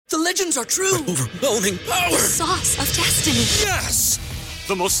The legends are true. Overwhelming power! Sauce of destiny. Yes!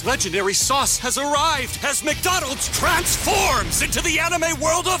 The most legendary sauce has arrived as McDonald's transforms into the anime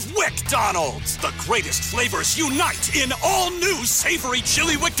world of WickDonald's. The greatest flavors unite in all new savory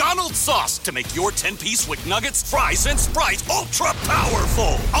chili McDonald's sauce to make your 10-piece Wick Nuggets, fries, and Sprite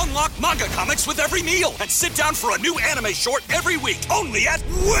ultra-powerful. Unlock manga comics with every meal and sit down for a new anime short every week only at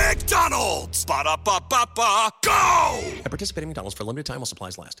WickDonald's. Ba-da-ba-ba-ba, go! At participating McDonald's for a limited time while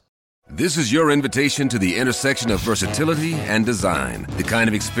supplies last. This is your invitation to the intersection of versatility and design. The kind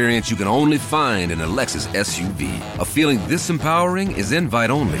of experience you can only find in a Lexus SUV. A feeling this empowering is invite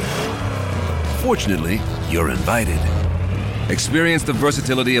only. Fortunately, you're invited. Experience the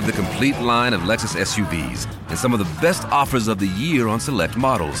versatility of the complete line of Lexus SUVs and some of the best offers of the year on select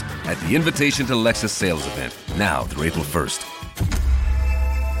models at the Invitation to Lexus sales event, now through April 1st.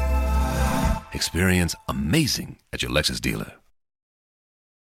 Experience amazing at your Lexus dealer.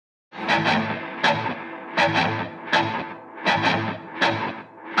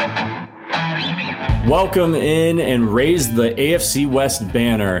 Welcome in and raise the AFC West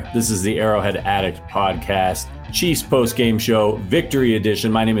banner. This is the Arrowhead Addict podcast, Chiefs post-game show, Victory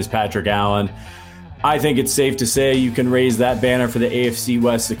Edition. My name is Patrick Allen. I think it's safe to say you can raise that banner for the AFC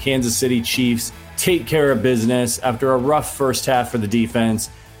West. The Kansas City Chiefs take care of business after a rough first half for the defense,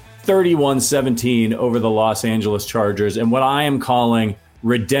 31-17 over the Los Angeles Chargers, and what I am calling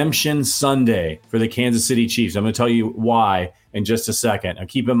Redemption Sunday for the Kansas City Chiefs. I'm going to tell you why in just a second. Now,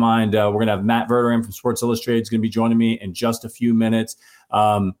 keep in mind, we're going to have Matt Verderam from Sports Illustrated is going to be joining me in just a few minutes.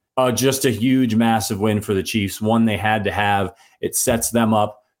 Just a huge, massive win for the Chiefs, one they had to have. It sets them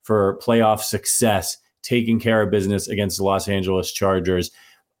up for playoff success, taking care of business against the Los Angeles Chargers.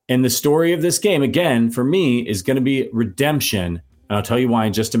 And the story of this game, again, for me, is going to be redemption. And I'll tell you why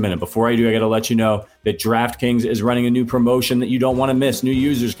in just a minute. Before I do, I got to let you know that DraftKings is running a new promotion that you don't want to miss. New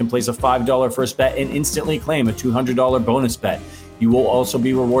users can place a $5 first bet and instantly claim a $200 bonus bet. You will also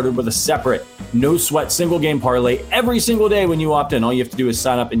be rewarded with a separate, no-sweat single-game parlay every single day when you opt in. All you have to do is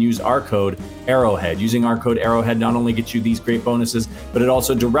sign up and use our code Arrowhead. Using our code Arrowhead not only gets you these great bonuses, but it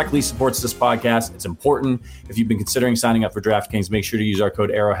also directly supports this podcast. It's important. If you've been considering signing up for DraftKings, make sure to use our code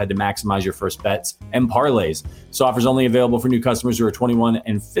Arrowhead to maximize your first bets and parlays. This offer is only available for new customers who are 21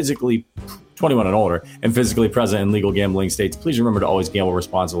 and older and physically present in legal gambling states. Please remember to always gamble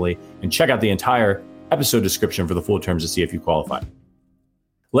responsibly and check out the entire episode description for the full terms to see if you qualify.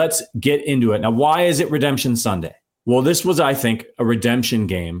 Let's get into it. Now, why is it Redemption Sunday? Well, this was, I think, a redemption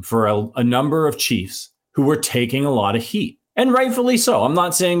game for a number of Chiefs who were taking a lot of heat, and rightfully so. I'm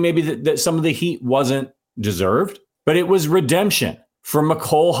not saying maybe that some of the heat wasn't deserved, but it was redemption for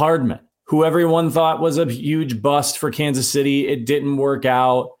Mecole Hardman, who everyone thought was a huge bust for Kansas City. It didn't work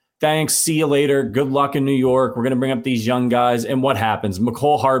out. Thanks. See you later. Good luck in New York. We're going to bring up these young guys. And what happens?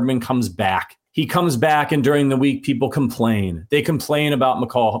 Mecole Hardman comes back. He comes back, and during the week, people complain. They complain about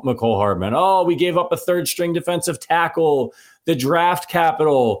Mecole Hardman. Oh, we gave up a third-string defensive tackle, the draft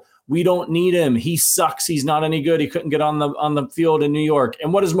capital. We don't need him. He sucks. He's not any good. He couldn't get on the field in New York.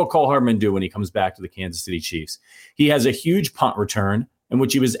 And what does Mecole Hardman do when he comes back to the Kansas City Chiefs? He has a huge punt return in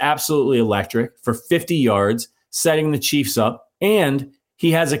which he was absolutely electric for 50 yards, setting the Chiefs up. And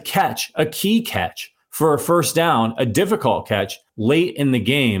he has a catch, a key catch for a first down, a difficult catch late in the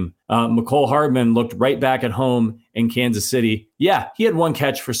game. Mecole Hardman looked right back at home in Kansas City. Yeah, he had one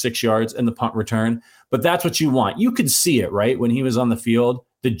catch for 6 yards in the punt return, but that's what you want. You could see it, right? When he was on the field,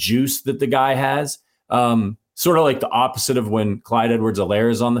 the juice that the guy has, sort of like the opposite of when Clyde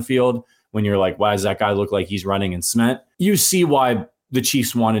Edwards-Helaire is on the field, when you're like, why does that guy look like he's running in cement? You see why the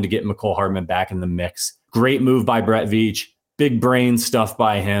Chiefs wanted to get Mecole Hardman back in the mix. Great move by Brett Veach, big brain stuff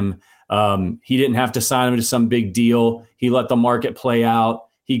by him. He didn't have to sign him to some big deal. He let the market play out.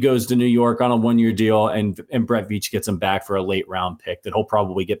 He goes to New York on a one-year deal, and Brett Veach gets him back for a late-round pick that he'll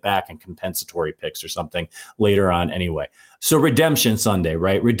probably get back in compensatory picks or something later on anyway. So Redemption Sunday,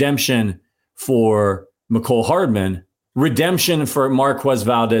 right? Redemption for Mecole Hardman. Redemption for Marquez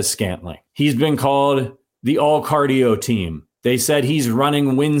Valdez-Scantling. He's been called the all-cardio team. They said he's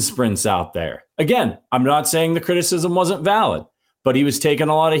running wind sprints out there. Again, I'm not saying the criticism wasn't valid, but he was taking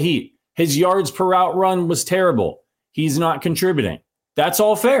a lot of heat. His yards per route run was terrible. He's not contributing. That's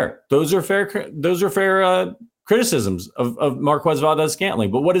all fair. Those are fair criticisms of Marquez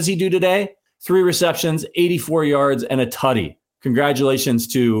Valdez-Scantling. But what does he do today? 3 receptions, 84 yards, and a tutty. Congratulations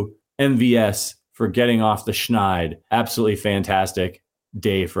to MVS for getting off the schneid. Absolutely fantastic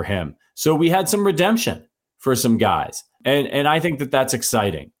day for him. So we had some redemption for some guys. And I think that that's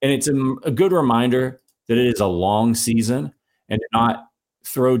exciting. And it's a good reminder that it is a long season and not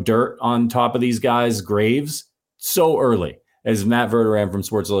throw dirt on top of these guys' graves so early. as Matt Verderam from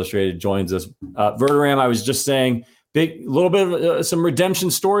Sports Illustrated joins us. Verderam, I was just saying, little bit of some redemption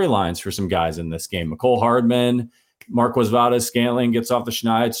storylines for some guys in this game. Mecole Hardman, Marquez Valdes-Scantling gets off the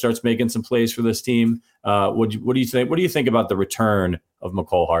schneid, starts making some plays for this team. What do you think? What do you think about the return of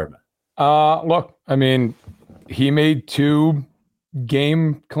Mecole Hardman? Look, I mean, he made 2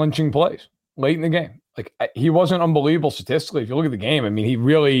 game-clinching plays late in the game. Like, he wasn't unbelievable statistically. If you look at the game, I mean, he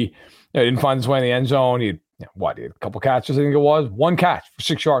really didn't find his way in the end zone. He had a couple catches, I think it was. 1 catch for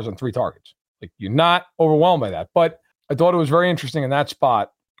 6 yards on 3 targets. Like, you're not overwhelmed by that. But I thought it was very interesting in that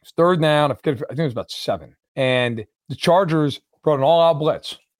spot. It was 3rd down. I think it was about 7. And the Chargers brought an all-out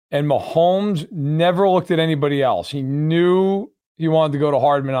blitz. And Mahomes never looked at anybody else. He knew he wanted to go to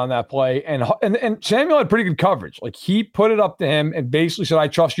Hardman on that play. And Samuel had pretty good coverage. Like, he put it up to him and basically said, I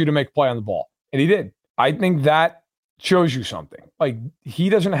trust you to make a play on the ball. And he did. I think that shows you something. Like, he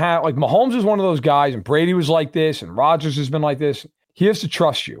doesn't have, like, Mahomes is one of those guys, and Brady was like this, and Rodgers has been like this. He has to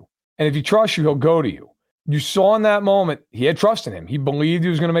trust you. And if he trusts you, he'll go to you. You saw in that moment, he had trust in him. He believed he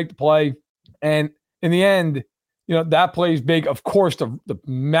was going to make the play. And in the end, that play is big. Of course, the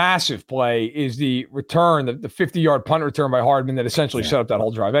massive play is the return, the 50-yard punt return by Hardman that essentially set up that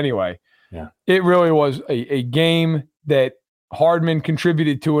whole drive anyway. Yeah, it really was a game that Hardman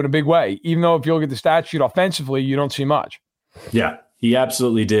contributed to in a big way, even though if you look at the stat sheet offensively, you don't see much. Yeah, he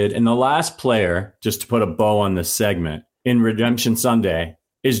absolutely did. And the last player, just to put a bow on this segment, in Redemption Sunday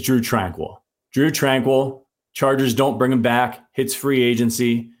is Drew Tranquill. Drew Tranquill, Chargers don't bring him back, hits free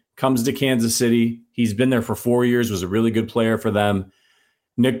agency, comes to Kansas City. He's been there for 4 years, was a really good player for them.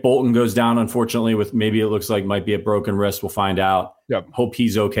 Nick Bolton goes down, unfortunately, with maybe it looks like might be a broken wrist. We'll find out. Yep. Hope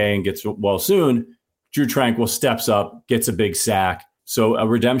he's okay and gets well soon. Drew Tranquill steps up, gets a big sack. So a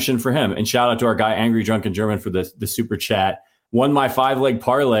redemption for him. And shout out to our guy, Angry Drunken German, for the super chat. Won my 5-leg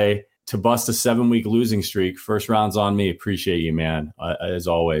parlay to bust a 7-week losing streak. First round's on me. Appreciate you, man, as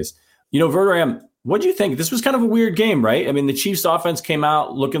always. Verderam, what do you think? This was kind of a weird game, right? I mean, the Chiefs offense came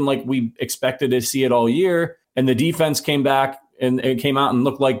out looking like we expected to see it all year, and the defense came back and it came out and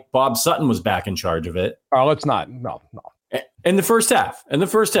looked like Bob Sutton was back in charge of it. Oh, let's not. No. In the first half,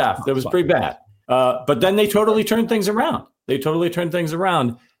 that was pretty bad. But then they totally turned things around.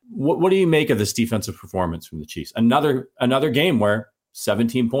 What do you make of this defensive performance from the Chiefs? Another game where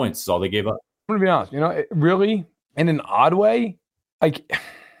 17 points is all they gave up. I'm going to be honest. It really, in an odd way,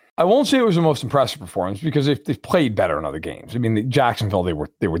 I won't say it was the most impressive performance because they've played better in other games. I mean, Jacksonville, they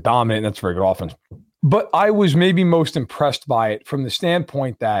were dominant, and that's a very good offense. But I was maybe most impressed by it from the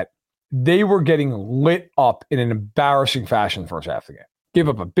standpoint that they were getting lit up in an embarrassing fashion the first half of the game. Give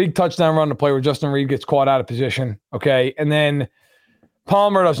up a big touchdown run to play where Justin Reed gets caught out of position, okay? And then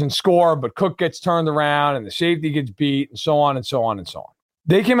Palmer doesn't score, but Cook gets turned around, and the safety gets beat, and so on and so on and so on.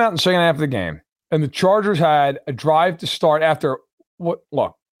 They came out in the second half of the game, and the Chargers had a drive to start after what?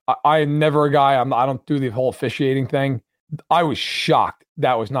 Look, I am never a guy. I don't do the whole officiating thing. I was shocked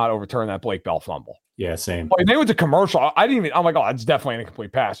that was not overturned, that Blake Bell fumble. Yeah, same. Like, they went to commercial. I'm like, oh, that's definitely an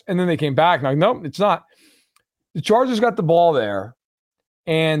incomplete pass. And then they came back, and I'm like, nope, it's not. The Chargers got the ball there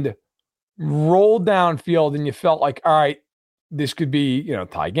and rolled downfield, and you felt like, all right, this could be,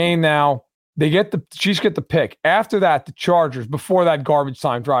 tie game now. The Chiefs get the pick. After that, the Chargers, before that garbage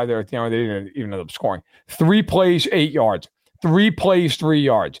time drive there at the end, they didn't even end up scoring. 3 plays, 8 yards. 3 plays, 3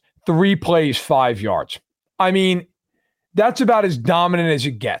 yards. 3 plays, 5 yards. I mean, that's about as dominant as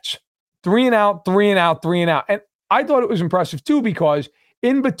it gets. 3 and out, 3 and out, 3 and out. And I thought it was impressive too, because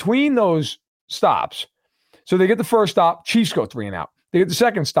in between those stops, so they get the first stop, Chiefs go 3 and out. They get the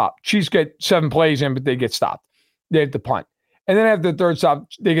second stop, Chiefs get 7 plays in, but they get stopped. They have the punt. And then after the third stop,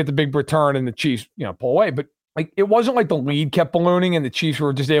 they get the big return and the Chiefs, pull away. But it wasn't like the lead kept ballooning and the Chiefs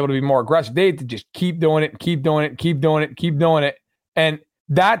were just able to be more aggressive. They had to just keep doing it, keep doing it, keep doing it, keep doing it. And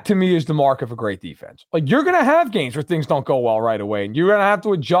that, to me, is the mark of a great defense. Like, you're going to have games where things don't go well right away, and you're going to have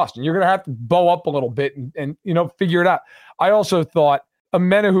to adjust, and you're going to have to bow up a little bit and figure it out. I also thought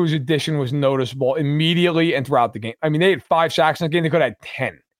Amenahu's addition was noticeable immediately and throughout the game. I mean, they had 5 sacks in the game. They could have had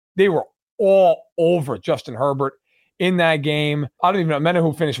 10. They were all over Justin Herbert in that game. I don't even know.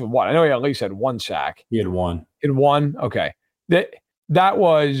 Amenahu finished with what? I know he at least had 1 sack. He had 1. He had 1? Okay. That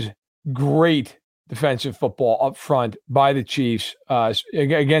was great defensive football up front by the Chiefs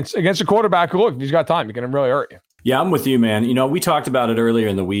against a quarterback who, look, if he's got time, he can really hurt you. Yeah, I'm with you, man. We talked about it earlier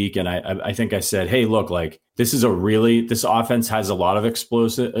in the week, and I think I said, hey, look, like, this offense has a lot of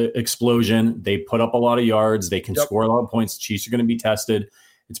explosion. They put up a lot of yards. They can score a lot of points. The Chiefs are going to be tested.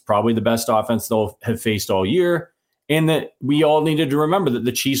 It's probably the best offense they'll have faced all year. And that we all needed to remember that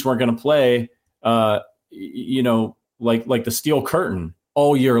the Chiefs weren't going to play, like the steel curtain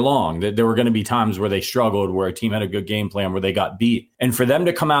all year long. That there were going to be times where they struggled, where a team had a good game plan, where they got beat. And for them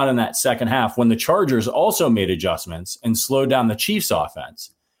to come out in that second half, when the Chargers also made adjustments and slowed down the Chiefs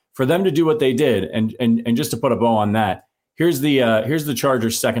offense, for them to do what they did, and just to put a bow on that, here's the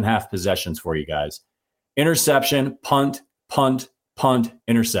Chargers second half possessions for you guys. Interception, punt,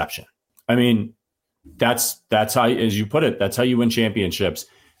 interception. I mean, that's how, as you put it, that's how you win championships.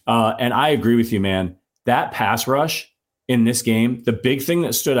 And I agree with you, man. That pass rush in this game, the big thing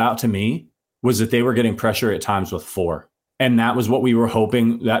that stood out to me was that they were getting pressure at times with 4. And that was what we were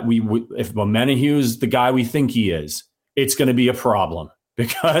hoping that we would. If Momenahue is the guy we think he is, it's going to be a problem,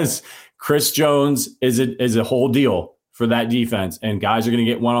 because Chris Jones is a whole deal for that defense, and guys are going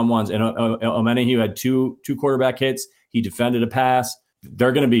to get one-on-ones. And Momenahue had two quarterback hits. He defended a pass.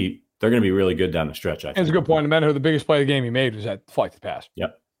 They're going to be really good down the stretch. I think. That's a good point. Momenahue, the biggest play of the game he made was that deflected pass.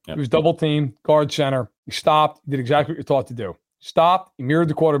 Yep. He was double teamed, guard center. He stopped, did exactly what you're taught to do. Stopped, he mirrored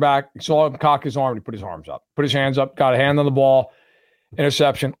the quarterback. He saw him cock his arm, and he put his arms up, put his hands up, got a hand on the ball,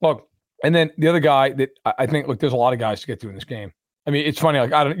 interception. Look, and then the other guy that I think, look, there's a lot of guys to get to in this game. I mean, it's funny.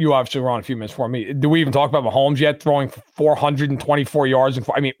 Like, you obviously were on a few minutes for me. Do we even talk about Mahomes yet? Throwing for 424 yards.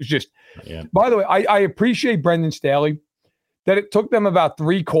 I mean, it was just. Yeah. By the way, I appreciate Brendan Staley that it took them about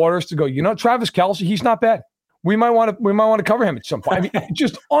 3 quarters to go. You know, Travis Kelce, he's not bad. We might want to cover him at some point. I mean, it's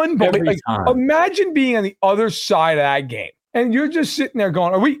just unbelievable. Like, imagine being on the other side of that game, and you're just sitting there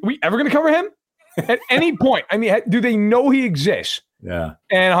going, "Are we ever going to cover him at any point?" I mean, do they know he exists? Yeah.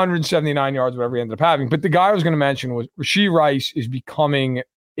 And 179 yards, whatever he ended up having. But the guy I was going to mention was Rashee Rice is becoming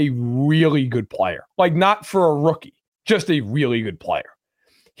a really good player. Like, not for a rookie, just a really good player.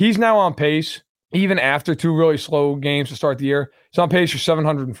 He's now on pace, even after 2 really slow games to start the year. He's on pace for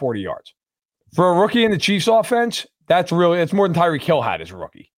 740 yards. For a rookie in the Chiefs offense, that's more than Tyreek Hill had as a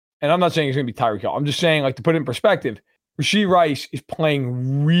rookie. And I'm not saying he's going to be Tyreek Hill. I'm just saying, like, to put it in perspective, Rashee Rice is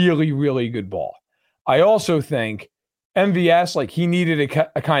playing really, really good ball. I also think MVS, like, he needed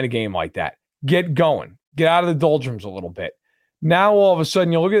a kind of game like that. Get going. Get out of the doldrums a little bit. Now, all of a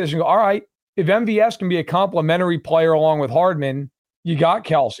sudden, you look at this and go, all right, if MVS can be a complimentary player along with Hardman, you got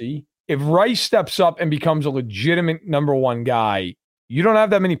Kelce. If Rice steps up and becomes a legitimate number 1 guy, you don't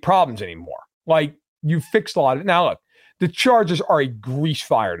have that many problems anymore. Like, you fixed a lot of it. Now, look, the Chargers are a grease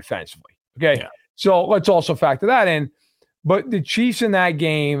fire defensively. Okay. Yeah. So let's also factor that in. But the Chiefs in that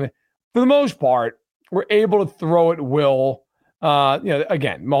game, for the most part, were able to throw at will.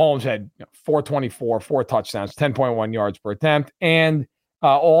 Again, Mahomes had 424, 4 touchdowns, 10.1 yards per attempt. And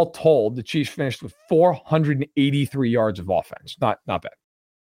all told, the Chiefs finished with 483 yards of offense. Not bad.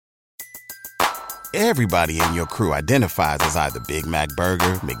 Everybody in your crew identifies as either Big Mac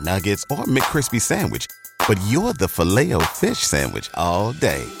Burger, McNuggets, or McCrispy Sandwich. But you're the Filet-O-Fish Sandwich all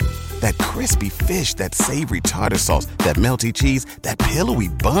day. That crispy fish, that savory tartar sauce, that melty cheese, that pillowy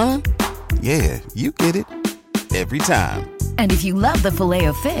bun. Yeah, you get it. Every time. And if you love the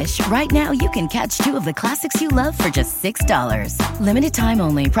Filet-O-Fish, right now you can catch 2 of the classics you love for just $6. Limited time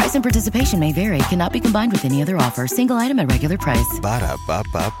only. Price and participation may vary. Cannot be combined with any other offer. Single item at regular price.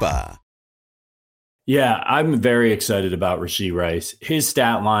 Ba-da-ba-ba-ba. Yeah, I'm very excited about Rashee Rice. His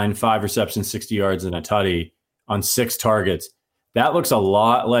stat line, 5 receptions, 60 yards, and a tutty on 6 targets. That looks a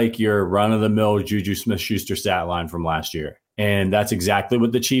lot like your run-of-the-mill Juju Smith-Schuster stat line from last year. And that's exactly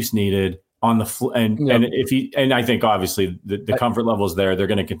what the Chiefs needed on the and I think obviously the comfort level is there. They're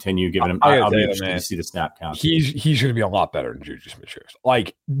going to continue giving him. I'll be interested to see the snap count. He's going to be a lot better than Juju Smith-Schuster.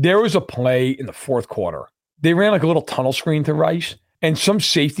 Like, there was a play in the 4th quarter. They ran like a little tunnel screen to Rice, and some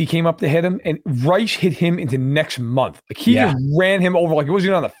safety came up to hit him, and Rice hit him into next month. Like, he just ran him over like it wasn't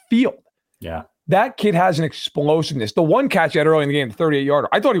even on the field. Yeah. That kid has an explosiveness. The one catch he had early in the game, the 38-yarder,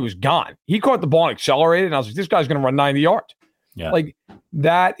 I thought he was gone. He caught the ball and accelerated, and I was like, this guy's going to run 90 yards. Yeah. Like,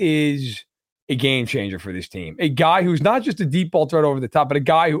 that is a game changer for this team. A guy who's not just a deep ball threat over the top, but a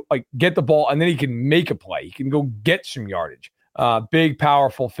guy who, like, get the ball and then he can make a play. He can go get some yardage. Big,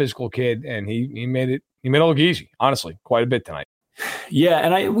 powerful, physical kid, and he made it look easy, honestly, quite a bit tonight. Yeah,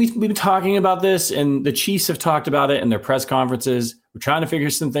 and we've been talking about this, and the Chiefs have talked about it in their press conferences. We're trying to figure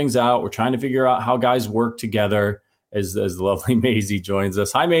some things out. We're trying to figure out how guys work together as the lovely Maisie joins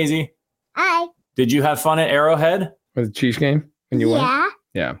us. Hi, Maisie. Hi. Did you have fun at Arrowhead? With the Chiefs game? When you won?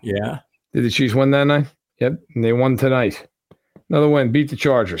 Yeah. Did the Chiefs win that night? Yep, and they won tonight. Another win. Beat the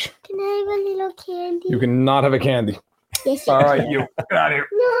Chargers. Can I have a little candy? You cannot have a candy. Yes, all right, you. Get out of here.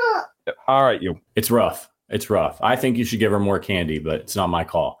 No. All right, you. It's rough. I think you should give her more candy, but it's not my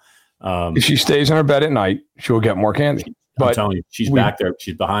call. If she stays in her bed at night, she will get more candy. But I'm telling you, she's back there.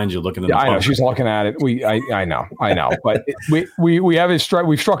 She's behind you, looking. I know she's looking at it. I know. But we have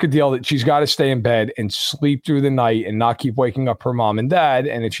we've struck a deal that she's got to stay in bed and sleep through the night and not keep waking up her mom and dad.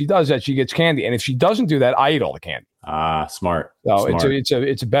 And if she does that, she gets candy. And if she doesn't do that, I eat all the candy. Smart. So smart.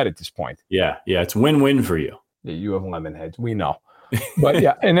 It's a bet at this point. Yeah, it's win-win for you. Yeah, you have lemon heads. We know. But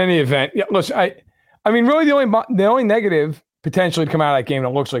yeah, in any event, listen, I mean, really the only negative potentially to come out of that game,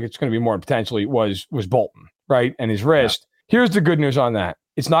 and it looks like it's going to be more potentially, was Bolton, right? And his wrist. Yeah. Here's the good news on that.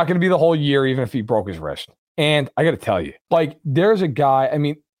 It's not going to be the whole year, even if he broke his wrist. And I got to tell you, like, there's a guy, I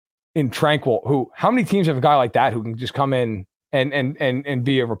mean, in Tranquil, how many teams have a guy like that who can just come in and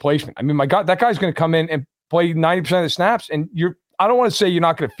be a replacement? I mean, my God, that guy's going to come in and play 90% of the snaps. And I don't want to say you're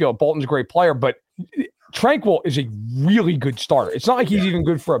not going to feel Bolton's a great player, but Tranquil is a really good starter. It's not like he's even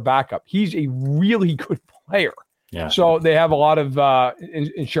good for a backup. He's a really good player. Yeah. So they have a lot of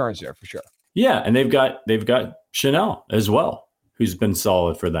insurance there for sure. Yeah, and they've got Chanel as well, who's been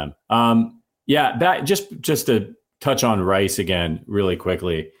solid for them. Just to touch on Rice again really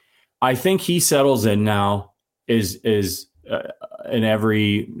quickly. I think he settles in now is in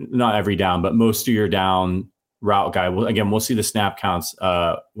not every down, but most of your down route guy. We'll see the snap counts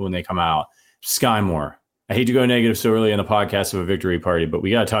when they come out. Sky Moore. I hate to go negative so early in the podcast of a victory party, but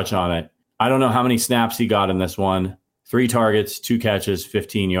we got to touch on it. I don't know how many snaps he got in this one. 3 targets, 2 catches,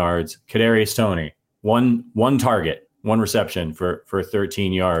 15 yards. Kadarius Toney, one target, 1 reception for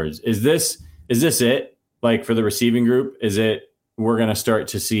 13 yards. Is this it? Like, for the receiving group, is it we're going to start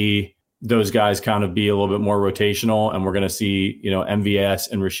to see those guys kind of be a little bit more rotational, and we're going to see, MVS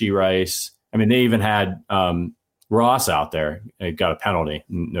and Rashee Rice. I mean, they even had Ross out there. He got a penalty,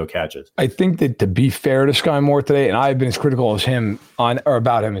 no catches. I think that, to be fair to Sky Moore today, and I've been as critical as him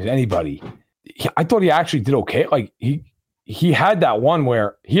about him as anybody, I thought he actually did okay. Like, he had that one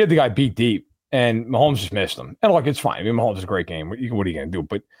where he had the guy beat deep and Mahomes just missed him. And look, it's fine. I mean, Mahomes is a great game. What are you going to do?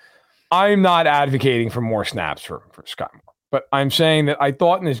 But I'm not advocating for more snaps for Sky Moore. But I'm saying that I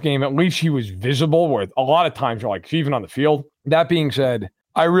thought in this game, at least he was visible, where a lot of times you're like, even on the field. That being said,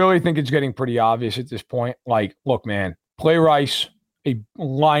 I really think it's getting pretty obvious at this point. Like, look, man, play Rice, a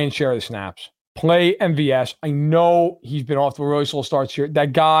lion's share of the snaps. Play MVS. I know he's been off to a really slow start here.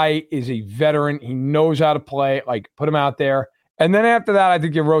 That guy is a veteran. He knows how to play. Like, put him out there. And then after that, I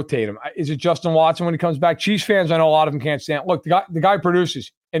think you rotate him. Is it Justin Watson when he comes back? Chiefs fans, I know a lot of them can't stand. Look, the guy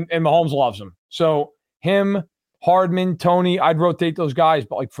produces, and Mahomes loves him. So him, Hardman, Toney, I'd rotate those guys.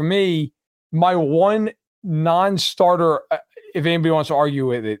 But like, for me, my one non-starter, if anybody wants to argue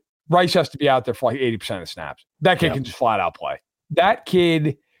with it, Rice has to be out there for like 80% of the snaps. That kid can just flat out play. That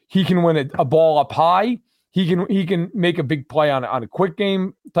kid, he can win a ball up high. He can make a big play on a quick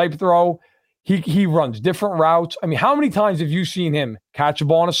game type throw. He runs different routes. I mean, how many times have you seen him catch a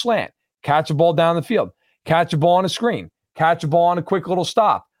ball on a slant, catch a ball down the field, catch a ball on a screen, catch a ball on a quick little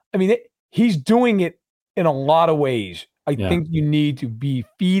stop? I mean, he's doing it in a lot of ways. I think you need to be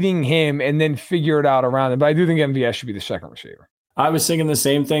feeding him and then figure it out around him. But I do think MVS should be the second receiver. I was thinking the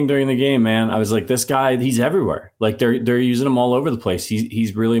same thing during the game, man. I was like, this guy, he's everywhere. Like, they're using him all over the place.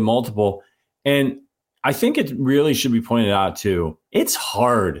 He's really multiple. And I think it really should be pointed out too. It's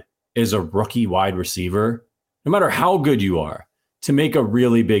hard as a rookie wide receiver, no matter how good you are, to make a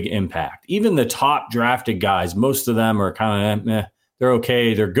really big impact. Even the top drafted guys, most of them are kind of, they're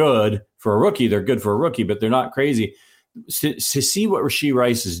okay. They're good for a rookie. They're good for a rookie, but they're not crazy. To see what Rashee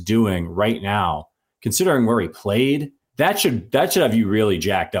Rice is doing right now, considering where he played, that should have you really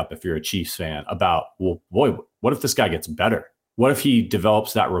jacked up if you're a Chiefs fan about, well, boy, what if this guy gets better? What if he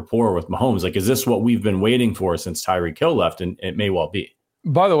develops that rapport with Mahomes? Like, is this what we've been waiting for since Tyreek Hill left? And it may well be.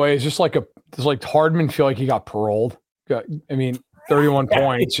 By the way, it's just like does like Hardman feel like he got paroled? I mean, 31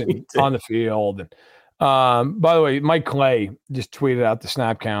 points and on the field. And by the way, Mike Clay just tweeted out the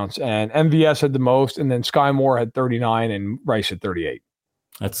snap counts, and MVS had the most, and then Sky Moore had 39 and Rice had 38.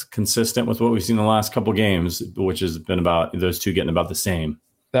 That's consistent with what we've seen in the last couple games, which has been about those two getting about the same.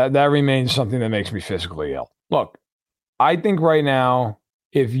 That remains something that makes me physically ill. Look, I think right now,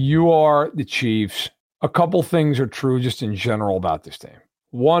 if you are the Chiefs, a couple things are true just in general about this team.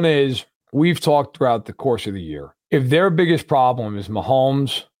 One is, we've talked throughout the course of the year, if their biggest problem is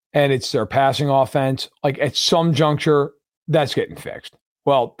Mahomes and it's their passing offense, like, at some juncture, that's getting fixed.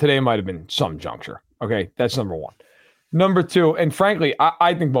 Well, today might have been some juncture. Okay, that's number one. Number two, and frankly,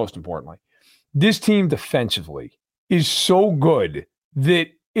 I think most importantly, this team defensively is so good that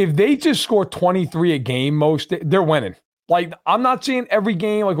if they just score 23 a game, they're winning. Like, I'm not saying every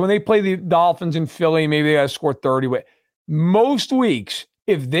game, like when they play the Dolphins in Philly, maybe they got to score 30. But most weeks,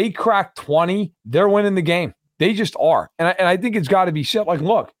 if they crack 20, they're winning the game. They just are. And I think it's got to be said. Like,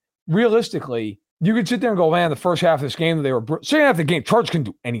 look, realistically, you could sit there and go, man, the first half of this game, they were second half of the game, Chargers couldn't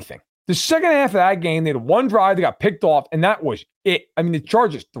do anything. The second half of that game, they had one drive, they got picked off, and that was it. I mean, the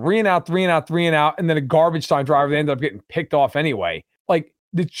Chargers 3 and out, and then a garbage time driver, they ended up getting picked off anyway. Like,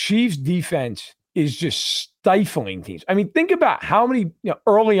 the Chiefs' defense is just stifling teams. I mean, think about how many,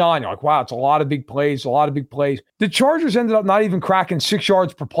 early on, you're like, wow, it's a lot of big plays. The Chargers ended up not even cracking 6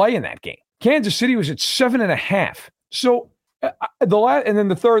 yards per play in that game. Kansas City was at 7.5. So, and then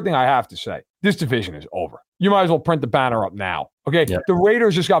the third thing I have to say, this division is over. You might as well print the banner up now. Okay. Yep. The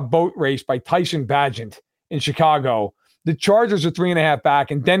Raiders just got boat raced by Tyson Bagent in Chicago. The Chargers are 3.5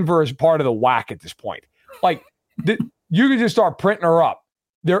 back, and Denver is part of the whack at this point. Like, you could just start printing her up.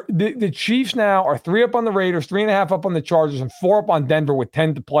 The Chiefs now are 3 up on the Raiders, 3.5 up on the Chargers, and 4 up on Denver with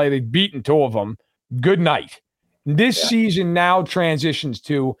 10 to play. They've beaten 2 of them. Good night. This season now transitions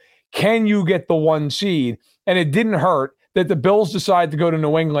to, can you get the 1 seed? And it didn't hurt that the Bills decided to go to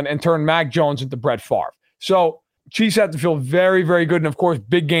New England and turn Mac Jones into Brett Favre. So Chiefs have to feel very, very good. And, of course,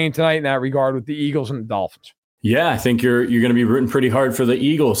 big game tonight in that regard with the Eagles and the Dolphins. Yeah, I think you're going to be rooting pretty hard for the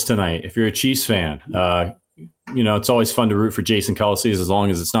Eagles tonight if you're a Chiefs fan. It's always fun to root for Jason Kelce as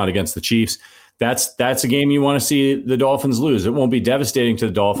long as it's not against the Chiefs. That's a game you want to see the Dolphins lose. It won't be devastating to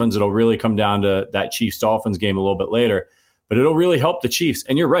the Dolphins. It'll really come down to that Chiefs-Dolphins game a little bit later. But it'll really help the Chiefs.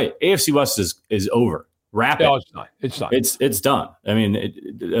 And you're right, AFC West is over. Wrap it. No, it's not. It's done. I mean,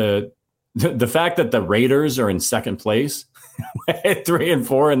 the fact that the Raiders are in second place at 3 and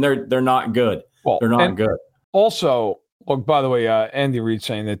 4, and they're not good. Well, they're not good. Also, look, by the way, Andy Reid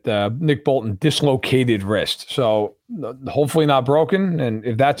saying that Nick Bolton dislocated wrist. So hopefully not broken. And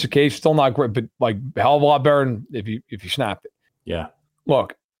if that's the case, still not great, but like a hell of a lot better than if you snapped it. Yeah.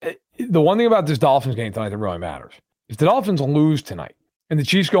 Look, the one thing about this Dolphins game tonight that really matters is the Dolphins lose tonight and the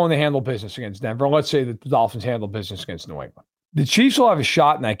Chiefs go in to handle business against Denver. Let's say that the Dolphins handle business against New England. The Chiefs will have a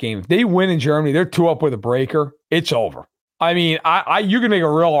shot in that game. If they win in Germany, they're 2 up with a breaker. It's over. I mean, you can make a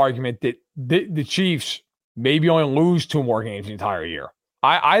real argument that the Chiefs maybe only lose 2 more games the entire year.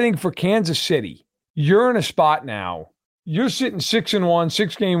 I think for Kansas City, you're in a spot now. You're sitting 6-1,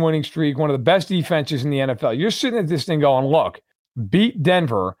 6-game winning streak, one of the best defenses in the NFL. You're sitting at this thing going, look, beat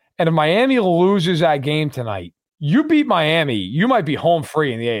Denver, and if Miami loses that game tonight, you beat Miami, you might be home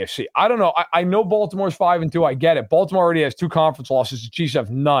free in the AFC. I don't know. I know Baltimore's 5-2. I get it. Baltimore already has 2 conference losses. The Chiefs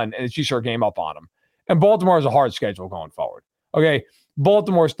have none, and the Chiefs are a game up on them. And Baltimore has a hard schedule going forward. Okay,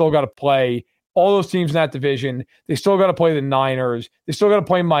 Baltimore still got to play all those teams in that division. They still got to play the Niners. They still got to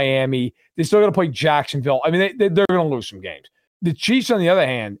play Miami. They still got to play Jacksonville. I mean, they're going to lose some games. The Chiefs, on the other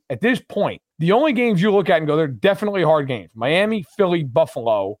hand, at this point, the only games you look at and go, they're definitely hard games. Miami, Philly,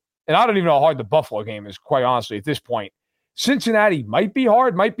 Buffalo. And I don't even know how hard the Buffalo game is, quite honestly, at this point. Cincinnati might be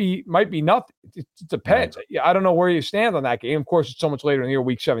hard, might be nothing. It depends. Right. I don't know where you stand on that game. Of course, it's so much later in the year,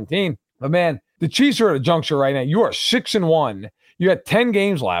 week 17. But, man, the Chiefs are at a juncture right now. You are 6-1. You got 10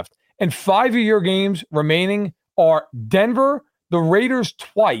 games left. And 5 of your games remaining are Denver, the Raiders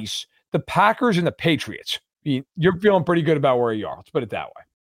twice, the Packers, and the Patriots. You're feeling pretty good about where you are. Let's put it that way.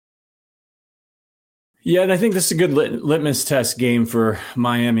 Yeah, and I think this is a good litmus test game for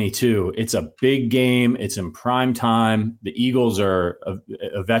Miami, too. It's a big game. It's in prime time. The Eagles are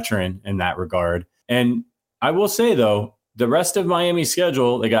a veteran in that regard. And I will say, though, the rest of Miami's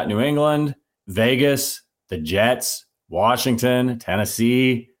schedule, they got New England, Vegas, the Jets, Washington,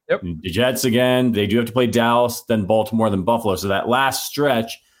 Tennessee, the Jets again. They do have to play Dallas, then Baltimore, then Buffalo. So that last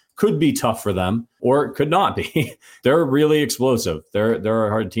stretch could be tough for them, or it could not be. They're really explosive. They're a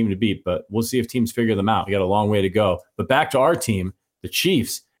hard team to beat, but we'll see if teams figure them out. We got a long way to go. But back to our team, the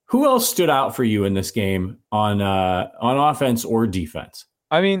Chiefs. Who else stood out for you in this game on offense or defense?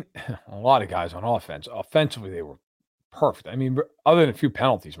 I mean, a lot of guys on offense. Offensively, they were perfect. I mean, other than a few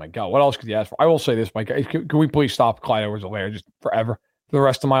penalties, my God, what else could you ask for? I will say this, Mike. Can we please stop Clyde Edwards-Helaire just forever, for the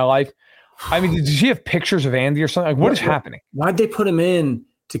rest of my life? I mean, did you have pictures of Andy or something? Like, what is happening? Why'd they put him in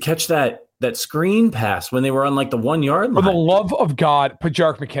to catch that screen pass when they were on like the 1 yard line? For the love of God, put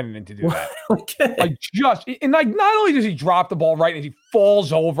Jerick McKinnon in to do that. Okay. Not only does he drop the ball right and he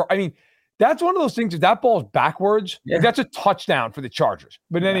falls over. I mean, that's one of those things. If that ball is backwards, that's a touchdown for the Chargers.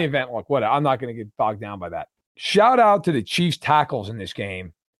 But in any event, look, whatever. I'm not going to get bogged down by that. Shout out to the Chiefs tackles in this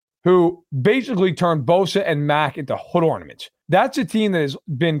game, who basically turned Bosa and Mack into hood ornaments. That's a team that has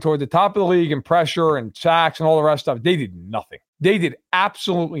been toward the top of the league in pressure and sacks and all the rest of it. They did nothing. They did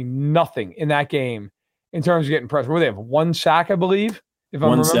absolutely nothing in that game in terms of getting pressure. They have 1 sack, I believe. If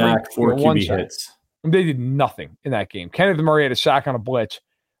I'm remembering. 1 sack, 4 QB hits. They did nothing in that game. Kenneth Murray had a sack on a blitz.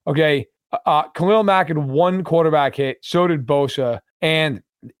 Okay. Khalil Mack had 1 quarterback hit. So did Bosa. And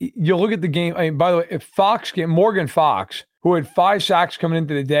you look at the game. I mean, by the way, if Morgan Fox, who had 5 sacks coming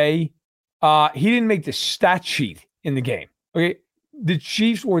into the day, He didn't make the stat sheet in the game. Okay. The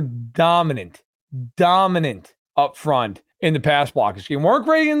Chiefs were dominant up front in the pass blocking scheme. Weren't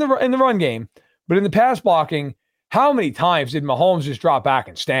great in the run game, but in the pass blocking, how many times did Mahomes just drop back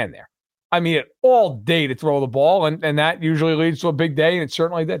and stand there? I mean, all day to throw the ball, and that usually leads to a big day, and it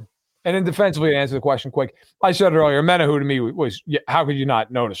certainly did. And then defensively, to answer the question quick, I said it earlier, Menahu to me was, how could you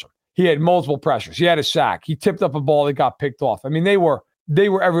not notice him? He had multiple pressures. He had a sack. He tipped up a ball that got picked off. I mean, they were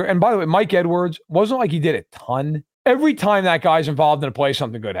everywhere. And by the way, Mike Edwards wasn't like he did a ton. Every time that guy's involved in a play,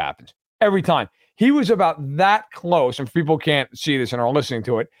 something good happens. Every time. He was about that close, and people can't see this and are listening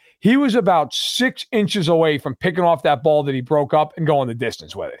to it. He was about 6 inches away from picking off that ball that he broke up and going the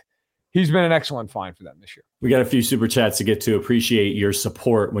distance with it. He's been an excellent find for them this year. We got a few super chats to get to. Appreciate your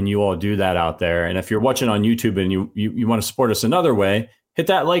support when you all do that out there. And if you're watching on YouTube and you want to support us another way, hit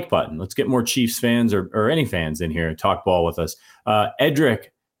that like button. Let's get more Chiefs fans or any fans in here and talk ball with us.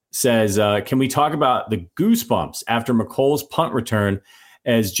 Edric says, can we talk about the goosebumps after McColl's punt return?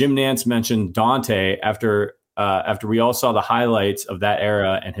 As Jim Nantz mentioned, Dante, after we all saw the highlights of that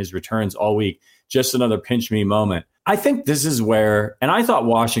era and his returns all week, just another pinch me moment. I think this is where, and I thought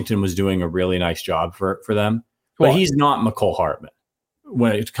Washington was doing a really nice job for them, but he's not McCole Hardman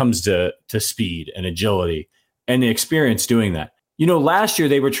when it comes to speed and agility and the experience doing that. You know, last year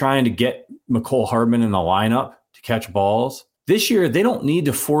they were trying to get McCole Hardman in the lineup to catch balls. This year, they don't need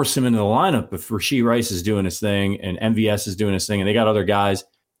to force him into the lineup if Rashee Rice is doing his thing and MVS is doing his thing and they got other guys.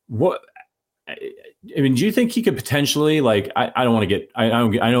 Do you think he could potentially, like, I don't want to get, I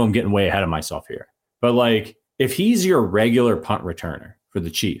know I'm getting way ahead of myself here, but like, if he's your regular punt returner for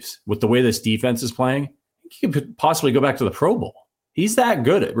the Chiefs with the way this defense is playing, he could possibly go back to the Pro Bowl. He's that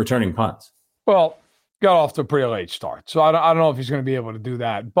good at returning punts. Well, got off to a pretty late start, so I don't know if he's going to be able to do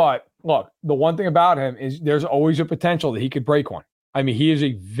that. But look, the one thing about him is there's always a potential that he could break one. I mean, he is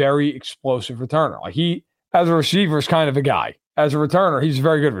a very explosive returner. Like, he, as a receiver, is kind of a guy. As a returner, he's a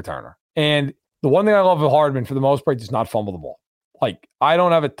very good returner. And the one thing I love with Hardman, for the most part, does not fumble the ball. Like, I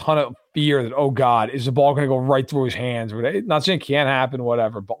don't have a ton of fear that, oh God, is the ball going to go right through his hands? Not saying it can't happen,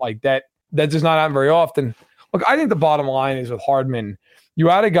 whatever, but like that does not happen very often. Look, I think the bottom line is with Hardman,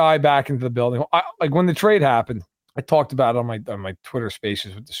 you add a guy back into the building. Like when the trade happened, I talked about it on my Twitter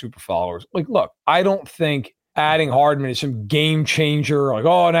spaces with the super followers. Like, look, I don't think adding Hardman is some game changer. Like,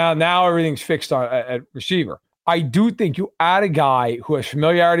 oh, now everything's fixed at receiver. I do think you add a guy who has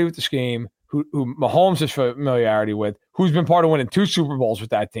familiarity with the scheme, who Mahomes has familiarity with, who's been part of winning 2 Super Bowls with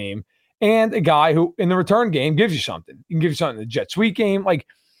that team, and a guy who in the return game gives you something. He can give you something in the jet sweep game. Like,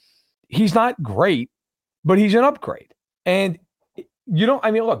 he's not great, but he's an upgrade. And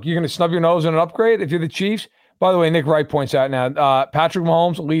look, you're going to snub your nose on an upgrade if you're the Chiefs. By the way, Nick Wright points out now, Patrick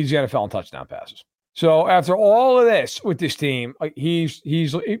Mahomes leads the NFL in touchdown passes. So after all of this with this team, like he's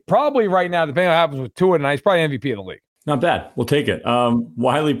probably right now, depending on what happens with Tua tonight, he's probably MVP of the league. Not bad. We'll take it.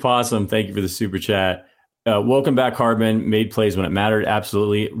 Wiley Possum, thank you for the super chat. Welcome back, Hardman. Made plays when it mattered.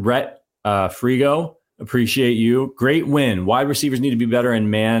 Absolutely. Rhett Frigo, appreciate you. Great win. Wide receivers need to be better in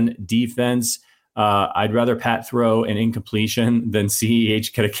man defense. I'd rather Pat throw an incompletion than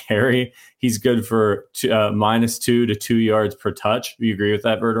CEH get a carry. He's good for -2 to 2 yards per touch. Do you agree with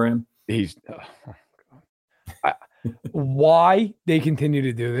that, Verderam? Why they continue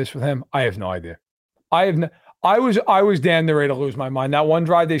to do this with him, I have no idea. I was damn near ready to lose my mind. That one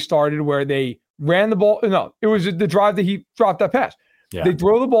drive they started where they ran the ball. No, it was the drive that he dropped that pass. Yeah. They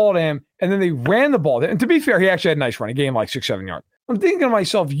throw the ball to him, and then they ran the ball. And to be fair, he actually had a nice run. He gained like 6-7 yards. I'm thinking to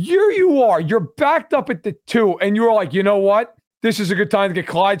myself, here you are. You're backed up at the 2, and you're like, you know what? This is a good time to get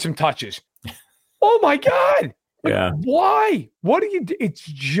Clyde some touches. Oh, my God. Like, yeah. Why? What do you do? It's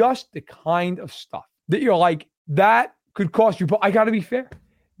just the kind of stuff that you're like, that could cost you. But I got to be fair.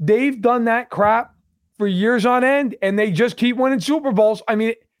 They've done that crap for years on end, and they just keep winning Super Bowls. I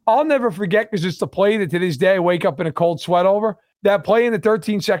mean, I'll never forget, because it's the play that to this day I wake up in a cold sweat over. That play in the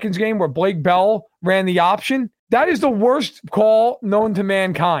 13 seconds game where Blake Bell ran the option. That is the worst call known to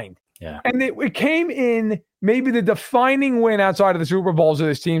mankind. Yeah. And it came in maybe the defining win outside of the Super Bowls of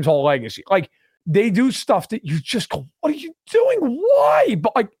this team's whole legacy. Like, they do stuff that you just go, what are you doing? Why?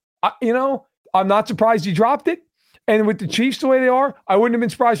 But like, I'm not surprised he dropped it. And with the Chiefs the way they are, I wouldn't have been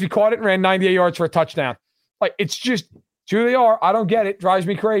surprised if he caught it and ran 98 yards for a touchdown. Like, it's just who they are. I don't get it. Drives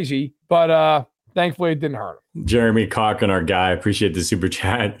me crazy. But thankfully, it didn't hurt him. Jeremy Cochran, our guy, appreciate the super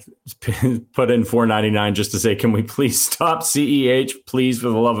chat. Put in $4.99 just to say, can we please stop CEH? Please, for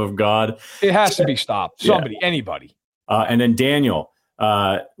the love of God. It has to be stopped. Somebody, anybody. And then Daniel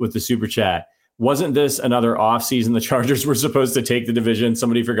with the super chat. Wasn't this another offseason? The Chargers were supposed to take the division.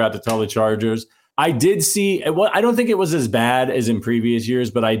 Somebody forgot to tell the Chargers. I did see, well, I don't think it was as bad as in previous years,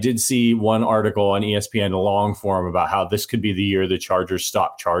 but I did see one article on ESPN, a long form, about how this could be the year the Chargers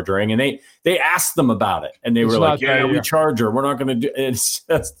stop charging. And they asked them about it. And they were like, yeah, we charger. We're not going to do it. It's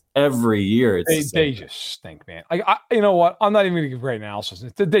just every year. They just stink, man. Like, you know what? I'm not even going to give great analysis.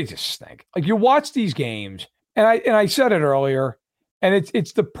 They just stink. Like, you watch these games, and I said it earlier, and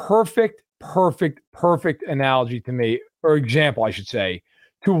it's the perfect analogy to me, or example, I should say,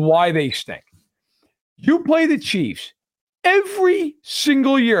 to why they stink. You play the Chiefs every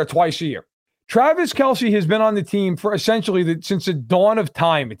single year, twice a year. Travis Kelce has been on the team for essentially since the dawn of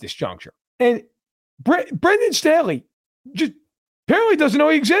time at this juncture. And Brendan Staley just apparently doesn't know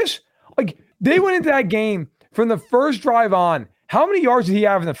he exists. Like, they went into that game from the first drive on. How many yards did he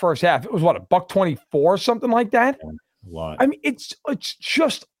have in the first half? It was what, $124, something like that? A lot. I mean, it's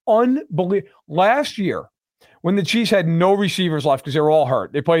just unbelievable. Last year, when the Chiefs had no receivers left because they were all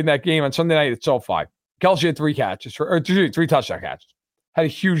hurt, they played in that game on Sunday night at SoFi. Kelce had 3 touchdown catches. Had a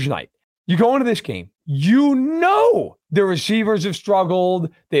huge night. You go into this game, you know the receivers have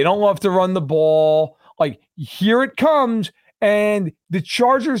struggled. They don't love to run the ball. Like, here it comes. And the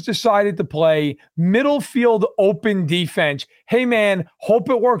Chargers decided to play middle field open defense. Hey, man, hope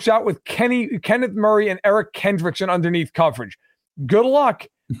it works out with Kenneth Murray and Eric Kendrickson underneath coverage. Good luck.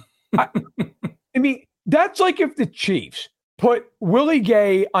 I mean, that's like if the Chiefs put Willie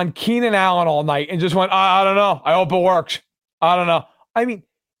Gay on Keenan Allen all night and just went, I don't know. I hope it works. I don't know. I mean,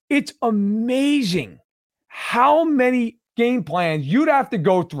 it's amazing how many game plans you'd have to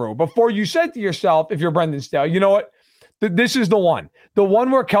go through before you said to yourself, if you're Brendan Staley, you know what? This is the one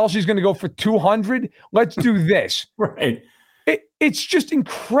where Kelce's going to go for 200. Let's do this. Right. It's just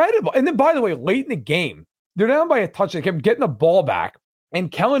incredible. And then, by the way, late in the game, they're down by a touch. They kept getting the ball back. And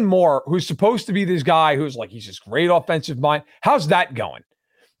Kellen Moore, who's supposed to be this guy who's like, he's this great offensive mind. How's that going?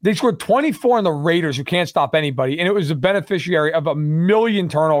 They scored 24 on the Raiders, who can't stop anybody. And it was a beneficiary of 1 million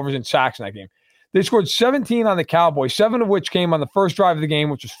turnovers and sacks in that game. They scored 17 on the Cowboys, 7 of which came on the first drive of the game,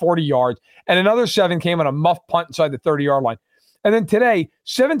 which was 40 yards. And another 7 came on a muff punt inside the 30-yard line. And then today,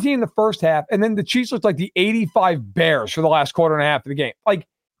 17 in the first half. And then the Chiefs looked like the 85 Bears for the last quarter and a half of the game. Like,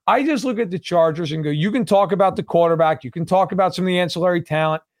 I just look at the Chargers and go, you can talk about the quarterback. You can talk about some of the ancillary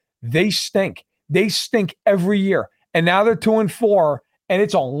talent. They stink. They stink every year. And now they're 2-4, and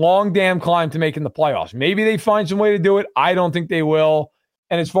it's a long damn climb to making the playoffs. Maybe they find some way to do it. I don't think they will.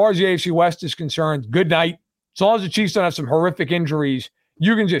 And as far as the AFC West is concerned, good night. As long as the Chiefs don't have some horrific injuries,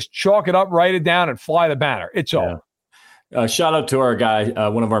 you can just chalk it up, write it down, and fly the banner. It's over. Shout out to our guy,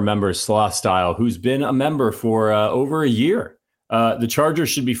 one of our members, Sloth Style, who's been a member for over a year. The Chargers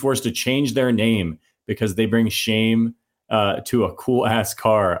should be forced to change their name because they bring shame to a cool-ass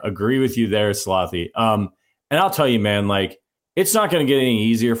car. Agree with you there, Slothy. And I'll tell you, man, like, it's not going to get any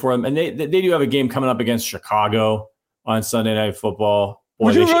easier for them. And they do have a game coming up against Chicago on Sunday Night Football. Boy,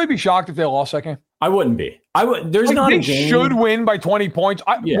 would you really be shocked if they lost that game? I wouldn't be. I would. There's not a game. They should win by 20 points.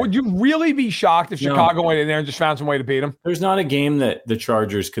 Would you really be shocked if Chicago went in there and just found some way to beat them? There's not a game that the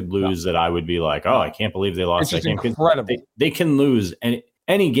Chargers could lose that I would be like, oh, I can't believe they lost that game. Incredible. They can lose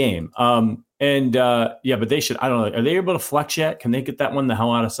any game. But they should. I don't know. Are they able to flex yet? Can they get that one the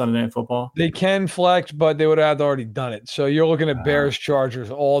hell out of Sunday Night Football? They can flex, but they would have already done it. So you're looking at Bears Chargers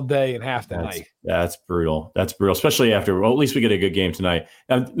all day and half the night. That's brutal. That's brutal, especially after. Well, at least we get a good game tonight.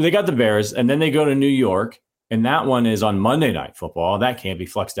 Now, they got the Bears, and then they go to New York, and that one is on Monday Night Football. That can't be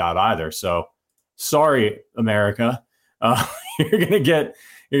flexed out either. So sorry, America. You're gonna get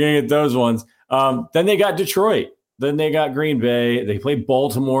those ones. Then they got Detroit. Then they got Green Bay. They play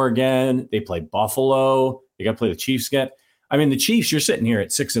Baltimore again. They play Buffalo. They got to play the Chiefs again. I mean, the Chiefs, you're sitting here at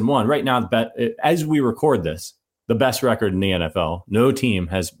 6-1. Right now, as we record this, the best record in the NFL. No team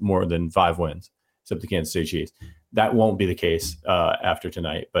has more than 5 wins, except the Kansas City Chiefs. That won't be the case after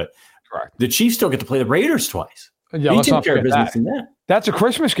tonight. But correct. The Chiefs still get to play the Raiders twice. Yeah, let's not forget that. That's a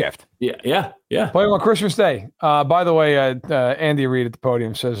Christmas gift. Yeah. Play on Christmas Day. By the way, Andy Reid at the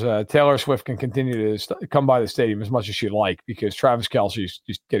podium says Taylor Swift can continue to come by the stadium as much as she'd like because Travis Kelce's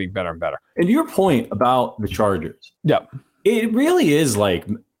just getting better and better. And your point about the Chargers. Yep. It really is like,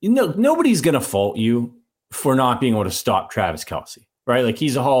 nobody's going to fault you for not being able to stop Travis Kelce, right? Like,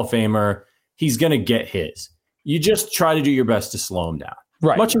 he's a Hall of Famer. He's going to get his. You just try to do your best to slow him down.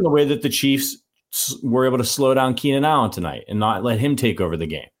 Right. Much in the way that the Chiefs were able to slow down Keenan Allen tonight and not let him take over the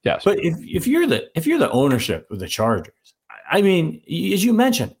game. Yes. But if you're the ownership of the Chargers, I mean, as you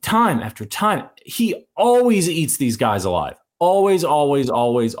mentioned, time after time, he always eats these guys alive. Always.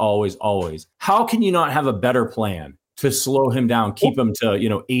 How can you not have a better plan to slow him down, keep him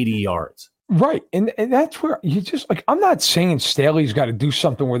to, 80 yards? Right. And that's where you just like, I'm not saying Staley's got to do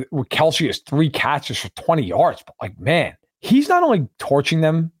something where Kelsey has 3 catches for 20 yards, but like, man, he's not only torching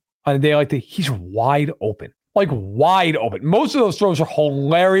them on a day like that, he's wide open. Like wide open. Most of those throws are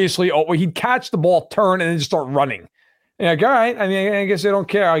hilariously open. He'd catch the ball, turn, and then just start running. And like, all right, I mean, I guess they don't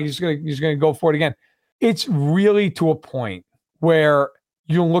care. He's gonna go for it again. It's really to a point where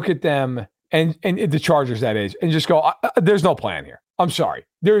you look at them and the Chargers, that is, and just go, there's no plan here. I'm sorry.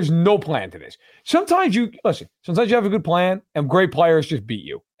 There is no plan to this. Sometimes you have a good plan and great players just beat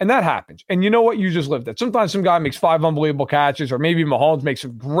you. And that happens. And you know what? You just lived that. Sometimes some guy makes 5 unbelievable catches, or maybe Mahomes makes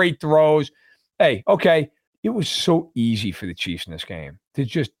some great throws. Hey, okay. It was so easy for the Chiefs in this game to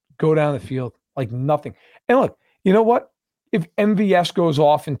just go down the field like nothing. And look, you know what? If MVS goes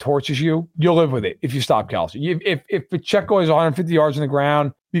off and torches you, you'll live with it if you stop Kelsey. If Pacheco is 150 yards on the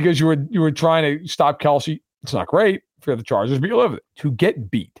ground because you were trying to stop Kelsey, it's not great for the Chargers, but you live with it. To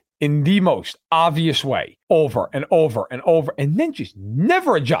get beat in the most obvious way over and over and over, and then just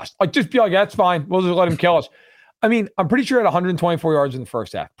never adjust. Like, just be like, that's fine. We'll just let him kill us. I mean, I'm pretty sure he had 124 yards in the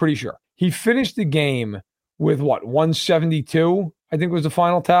first half. Pretty sure. He finished the game with what, 172, I think was the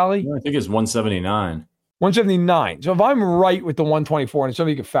final tally? I think it's 179. 179. So if I'm right with the 124, and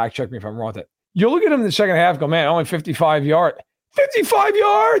somebody can fact check me if I'm wrong with it, you look at him in the second half, go, man, only 55 yards. 55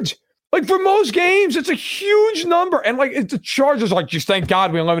 yards! Like, for most games, it's a huge number. And like, it's the Chargers, like, just thank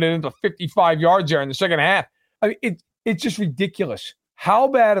God we limited it to 55 yards there in the second half. I mean, it's just ridiculous. How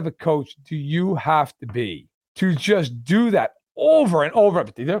bad of a coach do you have to be to just do that over and over?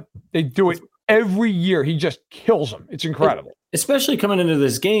 But they do it every year. He just kills them. It's incredible. Especially coming into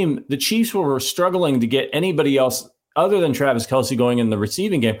this game, the Chiefs were struggling to get anybody else other than Travis Kelce going in the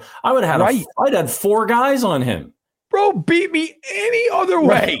receiving game. I would have I'd had 4 guys on him. Bro, beat me any other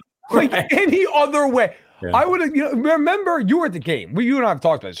way. Like any other way. Yeah. I would have, remember, you were at the game. You and I have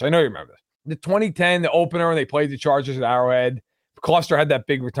talked about this. I know you remember this. The 2010, the opener, when they played the Chargers at Arrowhead. Cluster had that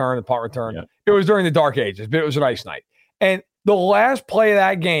big return, the punt return. Yeah. It was during the dark ages, but it was a nice night. And the last play of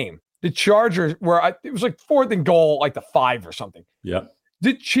that game, the Chargers it was like 4th and goal, like the 5 or something. Yeah.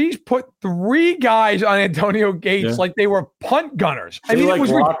 The Chiefs put 3 guys on Antonio Gates like they were punt gunners. I mean, it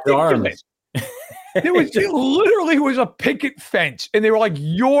was ridiculous. It literally was a picket fence, and they were like,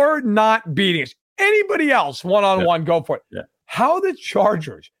 "You're not beating us. Anybody else, one-on-one, go for it." Yeah. How the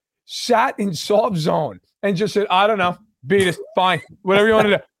Chargers sat in soft zone and just said, "I don't know, beat us, fine, whatever you want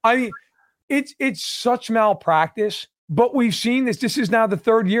to do." I mean, it's such malpractice. But we've seen this. This is now the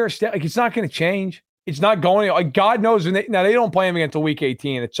 3rd year. Like, it's not going to change. It's not going. Like, God knows. Now they don't play him again until week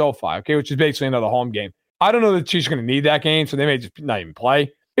 18 at SoFi, okay, which is basically another home game. I don't know that the Chiefs are going to need that game, so they may just not even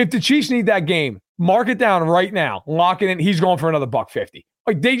play. If the Chiefs need that game, mark it down right now. Lock it in. He's going for another $150.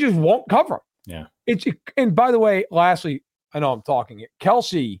 Like, they just won't cover him. Yeah. And by the way, lastly, I know I'm talking here.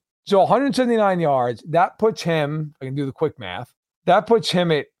 Kelsey, so 179 yards. That puts him, I can do the quick math, that puts him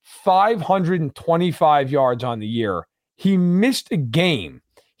at 525 yards on the year. He missed a game.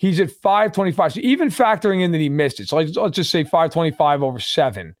 He's at 525. So even factoring in that he missed it, so let's just say 525 over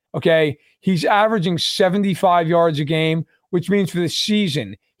 7. Okay. He's averaging 75 yards a game, which means for the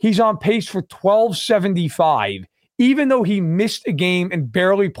season, he's on pace for 1,275, even though he missed a game and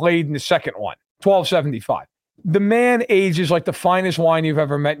barely played in the second one. 1,275. The man ages like the finest wine you've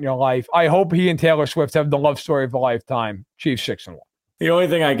ever met in your life. I hope he and Taylor Swift have the love story of a lifetime. Chiefs 6-1. The only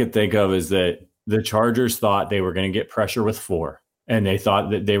thing I could think of is that the Chargers thought they were going to get pressure with 4, and they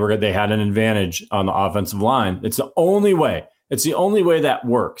thought that they had an advantage on the offensive line. It's the only way. It's the only way that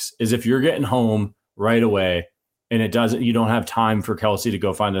works is if you're getting home right away, and you don't have time for Kelsey to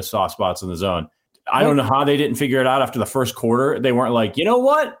go find the soft spots in the zone. I don't know how they didn't figure it out after the first quarter. They weren't like, you know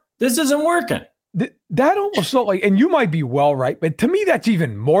what? This isn't working. That almost felt like, and you might be well right, but to me, that's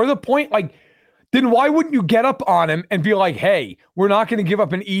even more the point. Like, then why wouldn't you get up on him and be like, hey, we're not going to give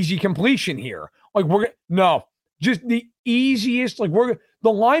up an easy completion here. Like, just the easiest. Like, the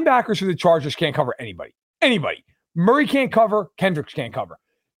linebackers for the Chargers can't cover anybody. Murray can't cover. Kendricks can't cover.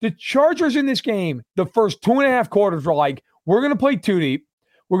 The Chargers in this game, the first 2.5 quarters were like, we're going to play 2 deep.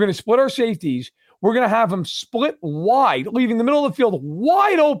 We're going to split our safeties. We're going to have them split wide, leaving the middle of the field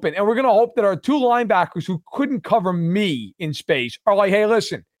wide open. And we're going to hope that our 2 linebackers who couldn't cover me in space are like, hey,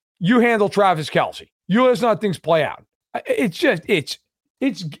 listen, you handle Travis Kelce. You let us not things play out. It's just, it's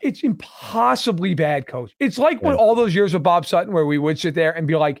impossibly bad, coach. It's like when all those years of Bob Sutton where we would sit there and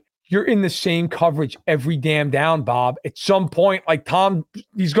be like, you're in the same coverage every damn down, Bob. At some point, like Tom,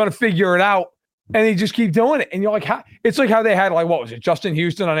 he's going to figure it out. And they just keep doing it. And you're like, it's like how they had, like, what was it, Justin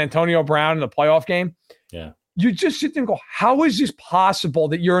Houston on Antonio Brown in the playoff game? Yeah. You just sit there and go, how is this possible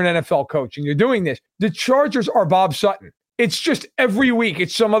that you're an NFL coach and you're doing this? The Chargers are Bob Sutton. It's just every week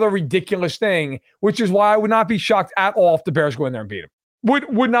it's some other ridiculous thing, which is why I would not be shocked at all if the Bears go in there and beat them.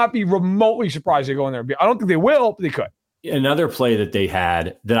 Would not be remotely surprised they go in there and beat them. I don't think they will, but they could. Another play that they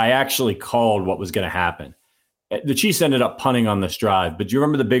had that I actually called what was going to happen. The Chiefs ended up punting on this drive, but do you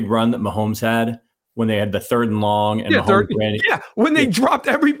remember the big run that Mahomes had when they had the 3rd and long? And Mahomes ran it? Yeah, when they dropped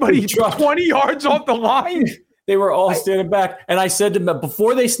everybody 20 yards off the line. They were all standing back. And I said to them,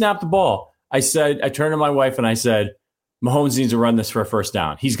 before they snapped the ball, I turned to my wife and I said, Mahomes needs to run this for a first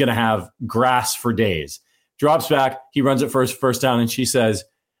down. He's going to have grass for days. Drops back. He runs it first down. And she says,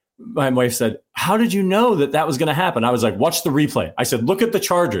 my wife said, how did you know that was going to happen? I was like, watch the replay. I said, look at the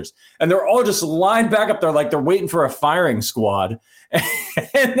Chargers. And they're all just lined back up there like they're waiting for a firing squad.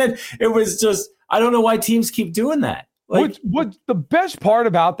 And then it was just, I don't know why teams keep doing that. Like, what's the best part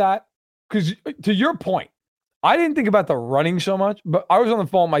about that? Because to your point, I didn't think about the running so much, but I was on the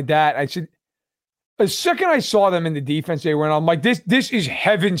phone with my dad. I said, the second I saw them in the defense they were in, I'm like, this is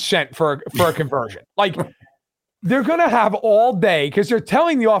heaven sent for a conversion. Like, they're going to have all day because they're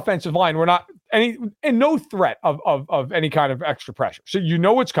telling the offensive line we're not no threat of any kind of extra pressure. So you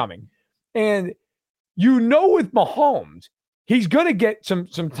know what's coming. And with Mahomes, he's going to get some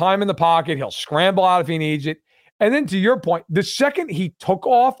time in the pocket. He'll scramble out if he needs it. And then to your point, the second he took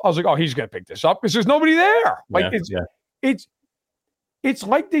off, I was like, oh, he's going to pick this up because there's nobody there. Like it's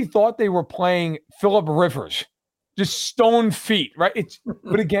like they thought they were playing Phillip Rivers, just stone feet, right?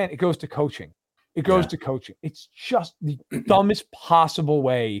 But again, it goes to coaching. It goes to coaching. It's just the dumbest possible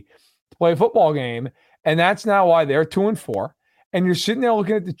way to play a football game. And that's now why they're 2-4. And you're sitting there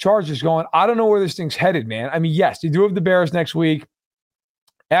looking at the Chargers going, I don't know where this thing's headed, man. I mean, yes, they do have the Bears next week.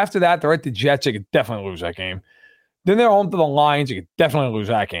 After that, they're at the Jets. They could definitely lose that game. Then they're home to the Lions. They could definitely lose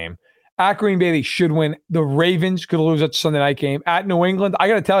that game. At Green Bay, they should win. The Ravens could lose that Sunday night game. At New England, I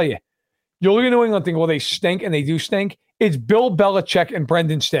got to tell you, you look at New England and think, well, they stink, and they do stink. It's Bill Belichick and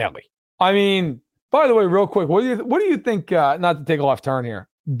Brendan Staley. I mean, by the way, real quick, what do you think, not to take a left turn here,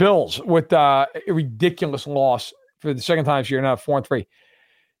 Bills with a ridiculous loss for the second time this year, now 4-3.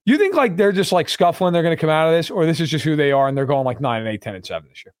 You think like they're just like scuffling, they're going to come out of this, or this is just who they are and they're going like 9-8, 10-7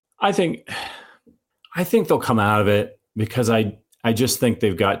 this year? I think they'll come out of it because I just think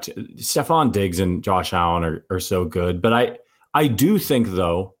they've got Stephon Diggs and Josh Allen are so good. But I do think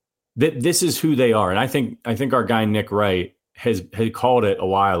though that this is who they are. And I think our guy Nick Wright had called it a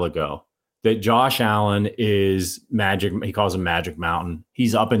while ago that Josh Allen is magic. He calls him Magic Mountain.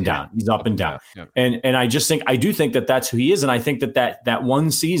 He's up and down. He's up and down. Yeah. And I do think that that's who he is. And I think that one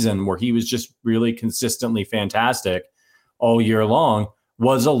season where he was just really consistently fantastic all year long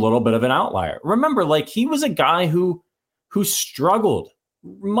was a little bit of an outlier. Remember, like he was a guy who struggled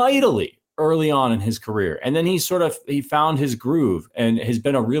mightily early on in his career. And then he he found his groove and has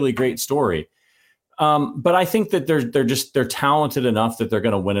been a really great story. But I think that they're talented enough that they're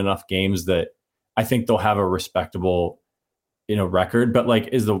going to win enough games that I think they'll have a respectable, record. But like,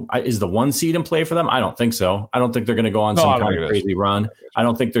 is the one seed in play for them? I don't think so. I don't think they're going to go on some kind of crazy run. I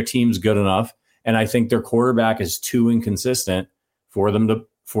don't think their team's good enough, and I think their quarterback is too inconsistent for them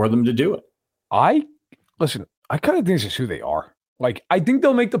to do it. I kind of think this is who they are. Like, I think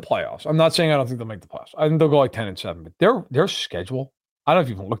they'll make the playoffs. I'm not saying I don't think they'll make the playoffs. I think they'll go like 10-7. But their schedule, I don't know if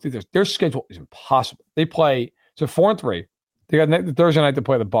you've even looked at this. Their schedule is impossible. They play 4-3. They got the Thursday night to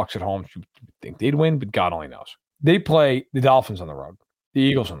play the Bucs at home. You think they'd win, but God only knows. They play the Dolphins on the road, the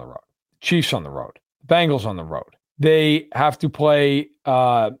Eagles on the road, Chiefs on the road, Bengals on the road. They have to play.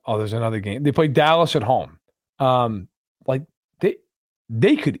 There's another game. They play Dallas at home.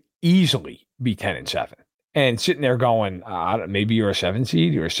 They could easily be 10-7 and sitting there going, maybe you're a 7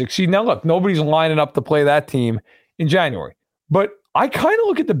 seed, you're a 6 seed. Now look, nobody's lining up to play that team in January, but I kind of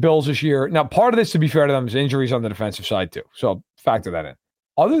look at the Bills this year. Now, part of this, to be fair to them, is injuries on the defensive side too. So factor that in.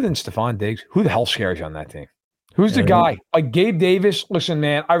 Other than Stephon Diggs, who the hell scares you on that team? Who's the guy? Like Gabe Davis, listen,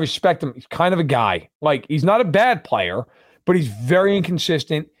 man, I respect him. He's kind of a guy. Like, he's not a bad player, but he's very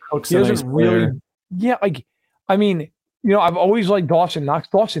inconsistent. He doesn't really. Yeah, I've always liked Dawson Knox.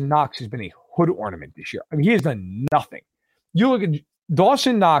 Dawson Knox has been a hood ornament this year. I mean, he has done nothing. You look at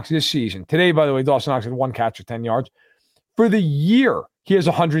Dawson Knox this season. Today, by the way, Dawson Knox had 1 catch for 10 yards. For the year, he has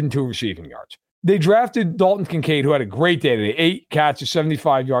 102 receiving yards. They drafted Dalton Kincaid, who had a great day today. 8 catches,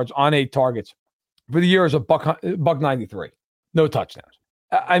 75 yards on 8 targets. For the year, is a buck 93. No touchdowns.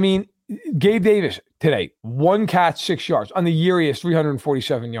 I mean, Gabe Davis today, 1 catch, 6 yards. On the year, he has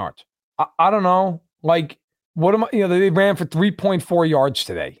 347 yards. I don't know. Like, what am I? They ran for 3.4 yards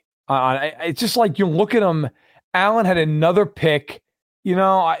today. It's just like you look at them. Allen had another pick.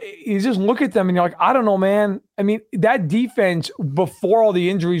 you just look at them and you're like, I don't know, man. I mean, that defense before all the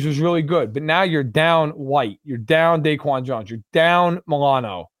injuries was really good, but now you're down White, you're down Daquan Jones, you're down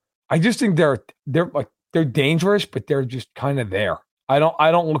Milano. I just think they're dangerous, but they're just kind of there. I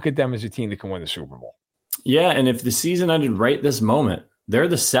don't look at them as a team that can win the Super Bowl. Yeah, and if the season ended right this moment, they're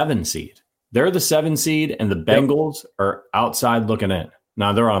the 7 seed. They're the 7 seed, and the Bengals are outside looking in.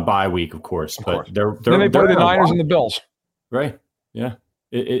 Now they're on a bye week, of course, but they're then they play the Niners and the Bills. Right. Yeah.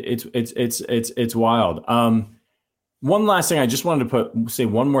 It's wild. One last thing, I just wanted to say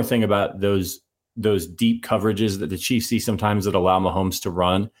one more thing about those deep coverages that the Chiefs see sometimes that allow Mahomes to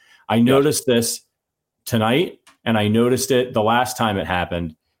run. I noticed this tonight, and I noticed it the last time it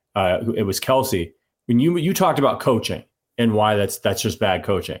happened. It was Kelsey. When you talked about coaching and why that's just bad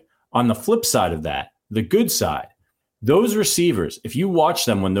coaching. On the flip side of that, the good side, those receivers, if you watch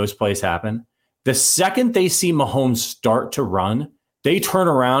them when those plays happen, the second they see Mahomes start to run, they turn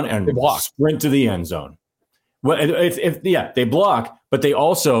around and sprint to the end zone. Well, if they block, but they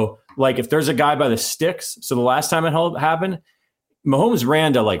also, like, if there's a guy by the sticks. So the last time it happened, Mahomes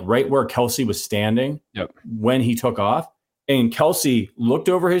ran to like right where Kelsey was standing when he took off, and Kelsey looked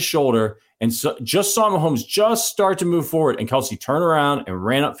over his shoulder and just saw Mahomes just start to move forward, and Kelsey turned around and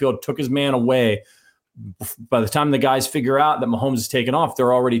ran upfield, took his man away. By the time the guys figure out that Mahomes is taking off,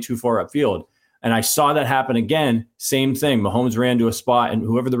 they're already too far upfield. And I saw that happen again. Same thing. Mahomes ran to a spot, and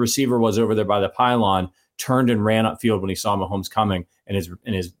whoever the receiver was over there by the pylon turned and ran upfield when he saw Mahomes coming, and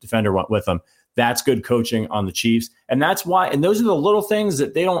his defender went with him. That's good coaching on the Chiefs. And that's why, and those are the little things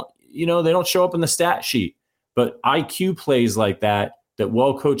that they don't show up in the stat sheet. But IQ plays like that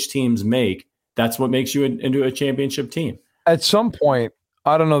well-coached teams make, that's what makes you into a championship team. At some point,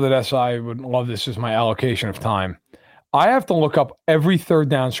 I don't know that SI would love this as my allocation of time. I have to look up every third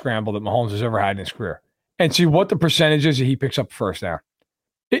down scramble that Mahomes has ever had in his career and see what the percentage is that he picks up first down.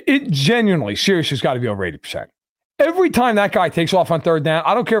 It genuinely, seriously, has got to be over 80%. Every time that guy takes off on third down,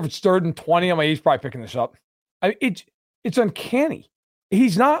 I don't care if it's 3rd and 20, I'm like, he's probably picking this up. It's uncanny.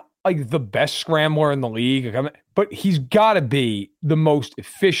 He's not like the best scrambler in the league, but he's got to be the most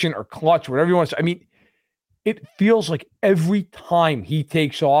efficient or clutch, whatever you want to say. I mean, it feels like every time he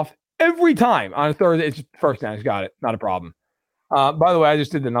takes off, every time on a third, it's first down. He's got it. Not a problem. By the way, I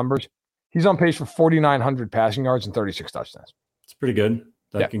just did the numbers. He's on pace for 4,900 passing yards and 36 touchdowns. It's pretty good.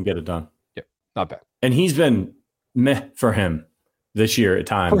 That can get it done. Yeah, not bad. And he's been meh for him this year at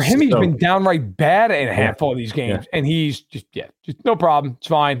times. For him, he's been downright bad in a handful of these games, and he's just no problem. It's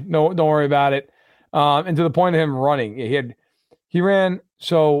fine. No, don't worry about it. And to the point of him running, he ran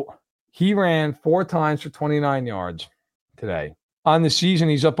 4 times for 29 yards today. On the season,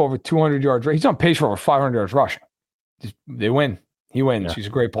 he's up over 200 yards. He's on pace for over 500 yards rushing. They win. He wins. Yeah. He's a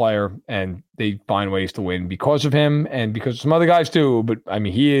great player, and they find ways to win because of him and because of some other guys too. But I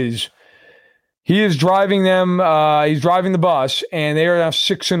mean, he is driving them. He's driving the bus, and they are now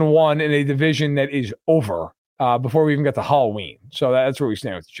 6-1 in a division that is over before we even get to Halloween. So that's where we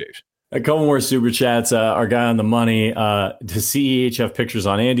stand with the Chiefs. A couple more super chats. Our guy on the money, to CEH have pictures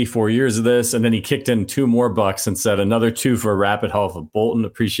on Andy, 4 years of this, and then he kicked in $2 more and said another 2 for rapid health of Bolton.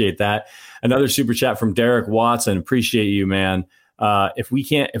 Appreciate that. Another super chat from Derek Watson. Appreciate you, man. If we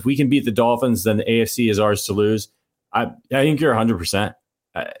can beat the Dolphins, then the AFC is ours to lose. I think you're 100%.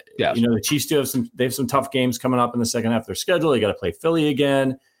 Yes. The Chiefs do have some tough games coming up in the second half of their schedule. They got to play Philly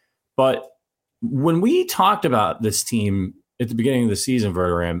again. But when we talked about this team at the beginning of the season,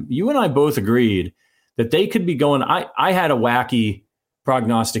 Verderam, you and I both agreed that they could be going. I had a wacky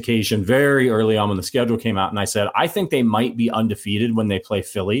prognostication very early on when the schedule came out, and I said, I think they might be undefeated when they play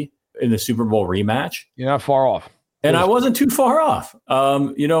Philly in the Super Bowl rematch. You're not far off. And I wasn't too far off.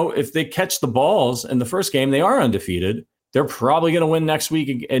 If they catch the balls in the first game, they are undefeated. They're probably going to win next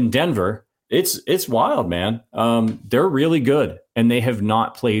week in Denver. It's wild, man. They're really good, and they have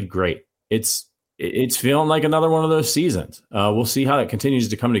not played great. It's feeling like another one of those seasons. We'll see how it continues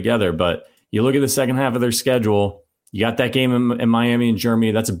to come together. But you look at the second half of their schedule. You got that game in Miami and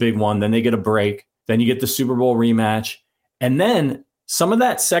Germany. That's a big one. Then they get a break. Then you get the Super Bowl rematch. And then some of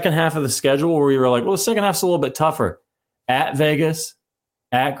that second half of the schedule where we were like, well, the second half's a little bit tougher. At Vegas,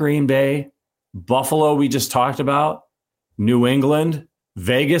 at Green Bay, Buffalo we just talked about, New England,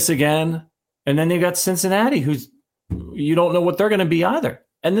 Vegas again. And then they got Cincinnati, who's you don't know what they're going to be either.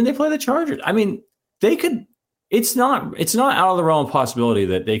 And then they play the Chargers. I mean, they could. It's not out of the realm of possibility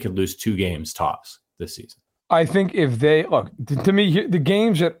that they could lose 2 games tops this season. I think if they look to me, the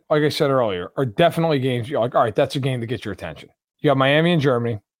games that, like I said earlier, are definitely games you're like, all right, that's a game that gets your attention. You got Miami and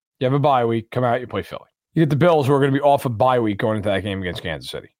Germany. You have a bye week. Come out, you play Philly. You get the Bills, who are going to be off a bye week going into that game against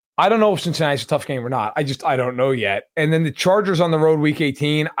Kansas City. I don't know if Cincinnati's a tough game or not. I don't know yet. And then the Chargers on the road week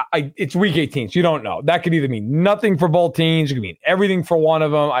 18. It's week 18, so you don't know. That could either mean nothing for both teams. It could mean everything for one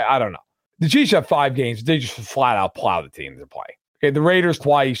of them. I don't know. The Chiefs have 5 games. They just flat out plow the team they're playing. Okay, the Raiders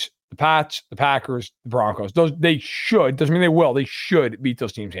twice, the Pats, the Packers, the Broncos. Those they should. Doesn't mean they will. They should beat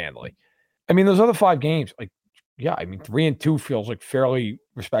those teams handily. I mean, those other 5 games, 3-2 feels like fairly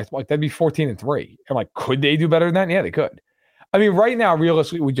respectable. Like that'd be 14-3. I'm like, could they do better than that? Yeah, they could. I mean, right now,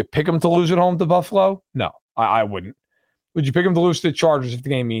 realistically, would you pick them to lose at home to Buffalo? No, I wouldn't. Would you pick them to lose to the Chargers if the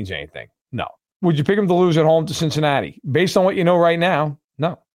game means anything? No. Would you pick them to lose at home to Cincinnati? Based on what you know right now,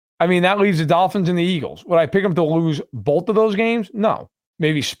 no. I mean, that leaves the Dolphins and the Eagles. Would I pick them to lose both of those games? No.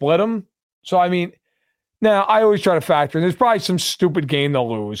 Maybe split them? So, I mean, now I always try to factor in. There's probably some stupid game they'll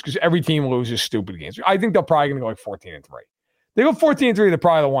lose because every team loses stupid games. I think they're probably going to go like 14-3. They go 14-3, they're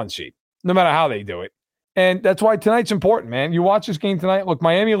probably the 1 seed, no matter how they do it. And that's why tonight's important, man. You watch this game tonight. Look,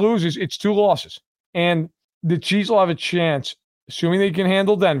 Miami loses. It's 2 losses. And the Chiefs will have a chance, assuming they can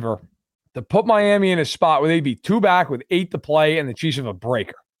handle Denver, to put Miami in a spot where they'd be 2 back with 8 to play and the Chiefs have a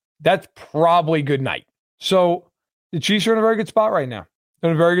breaker. That's probably good night. So the Chiefs are in a very good spot right now. They're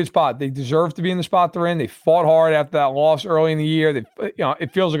in a very good spot. They deserve to be in the spot they're in. They fought hard after that loss early in the year.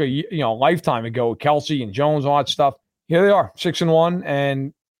 It feels like a lifetime ago with Kelsey and Jones and all that stuff. Here they are, 6-1,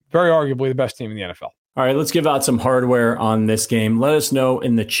 and very arguably the best team in the NFL. All right, let's give out some hardware on this game. Let us know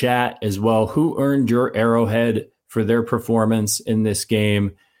in the chat as well who earned your Arrowhead for their performance in this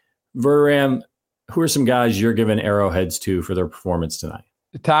game. Verderam, who are some guys you're giving Arrowheads to for their performance tonight?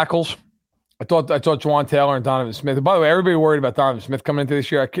 The tackles. I thought Juwan Taylor and Donovan Smith. And by the way, everybody worried about Donovan Smith coming into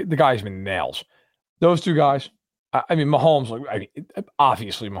this year. The guy's been nails. Those 2 guys. I mean, Mahomes.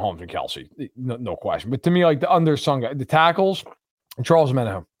 Obviously Mahomes and Kelsey, no question. But to me, like the undersung guy, the tackles, and Charles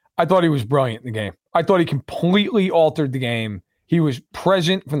Menahu. I thought he was brilliant in the game. I thought he completely altered the game. He was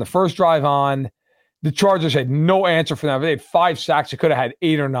present from the first drive on. The Chargers had no answer for them. They had 5 sacks. They could have had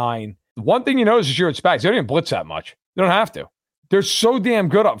 8 or 9. The one thing you notice is you're at Spags. They don't even blitz that much. They don't have to. They're so damn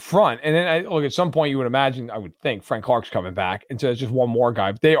good up front. And then, look, at some point you would imagine, I would think, Frank Clark's coming back. And so it's just one more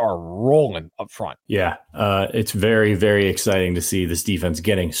guy. But they are rolling up front. Yeah, it's very, very exciting to see this defense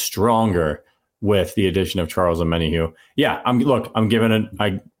getting stronger with the addition of Charles Omenihu. Yeah, I'm giving an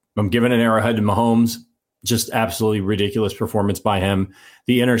Arrowhead to Mahomes. Just absolutely ridiculous performance by him.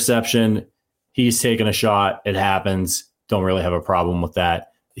 The interception, he's taken a shot. It happens. Don't really have a problem with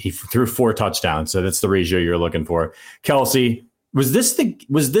that. He threw 4 touchdowns, so that's the ratio you're looking for. Kelsey, was this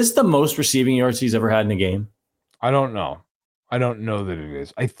the most receiving yards he's ever had in a game? I don't know. I don't know that it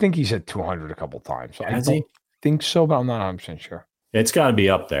is. I think he's had 200 a couple times. So Has he? Think so, but I'm not 100% sure. It's got to be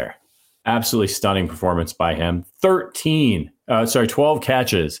up there. Absolutely stunning performance by him. 12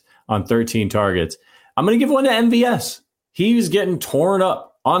 catches on 13 targets. I'm going to give one to MVS. He was getting torn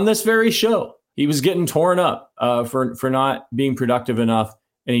up on this very show. He was getting torn up for not being productive enough,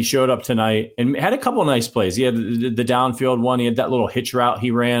 and he showed up tonight and had a couple of nice plays. He had the downfield one. He had that little hitch route he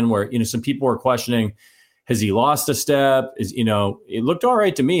ran where some people were questioning, has he lost a step? It looked all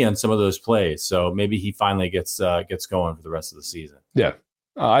right to me on some of those plays. So maybe he finally gets going for the rest of the season. Yeah,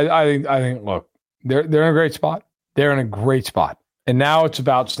 I think. Look, they're in a great spot. They're in a great spot. And now it's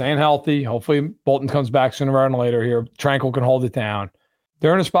about staying healthy. Hopefully Bolton comes back sooner rather than later here. Tranquil can hold it down.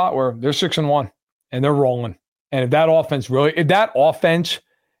 They're in a spot where they're 6-1 and they're rolling. And if that offense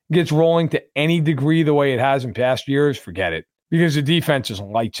gets rolling to any degree the way it has in past years, forget it. Because the defense is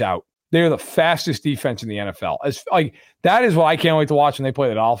lights out. They're the fastest defense in the NFL. That is what I can't wait to watch when they play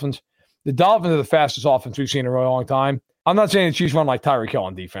the Dolphins. The Dolphins are the fastest offense we've seen in a really long time. I'm not saying the Chiefs run like Tyreek Hill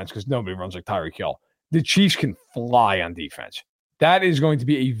on defense because nobody runs like Tyreek Hill. The Chiefs can fly on defense. That is going to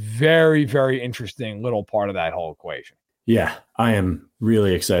be a very, very interesting little part of that whole equation. Yeah, I am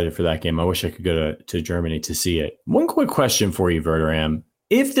really excited for that game. I wish I could go to Germany to see it. One quick question for you, Verderam.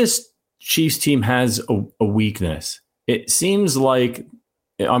 If this Chiefs team has a weakness, it seems like,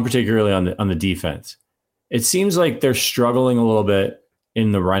 particularly on the defense, it seems like they're struggling a little bit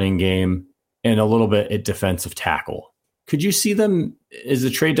in the running game and a little bit at defensive tackle. Could you see them as the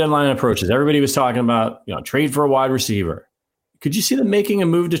trade deadline approaches? Everybody was talking about, trade for a wide receiver. Could you see them making a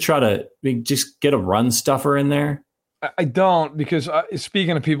move to try to just get a run stuffer in there? I don't, because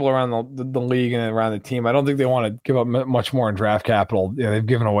speaking to people around the league and around the team, I don't think they want to give up much more in draft capital. They've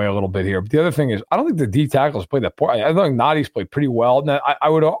given away a little bit here. But the other thing is, I don't think the D tackles played that poor. I think Nadi's played pretty well. Now, I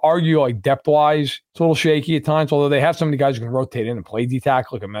would argue, depth-wise, it's a little shaky at times, although they have so many guys who can rotate in and play D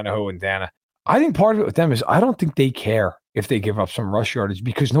tackle, like Menahu and Dana. I think part of it with them is I don't think they care if they give up some rush yardage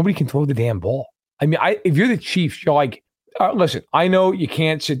because nobody can throw the damn ball. I mean, if you're the Chiefs, you're like, listen, I know you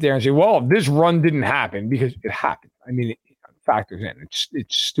can't sit there and say, well, this run didn't happen because it happened. I mean, factors in.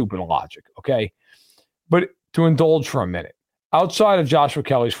 It's stupid logic, okay? But to indulge for a minute, outside of Joshua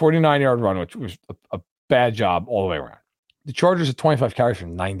Kelly's 49-yard run, which was a bad job all the way around, the Chargers had 25 carries for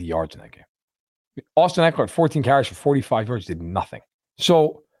 90 yards in that game. Austin Eckler had 14 carries for 45 yards, did nothing.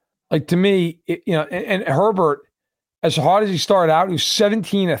 So, like, to me, and Herbert, as hard as he started out, he was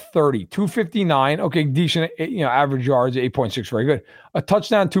 17 of 30, 259. Okay, decent, average yards, 8.6, very good. A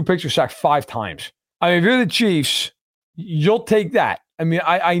touchdown, 2 picks, sacked 5 times. I mean, if you're the Chiefs, you'll take that. I mean,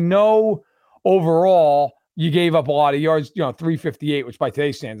 I know overall you gave up a lot of yards, 358, which by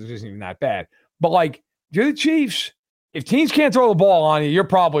today's standards isn't even that bad. But, like, if you're the Chiefs, if teams can't throw the ball on you, you're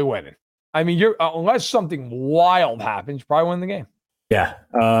probably winning. I mean, unless something wild happens, you probably win the game. Yeah.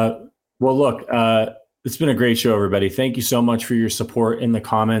 Well, look, it's been a great show, everybody. Thank you so much for your support in the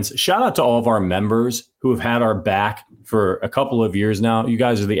comments. Shout out to all of our members who have had our back for a couple of years now. You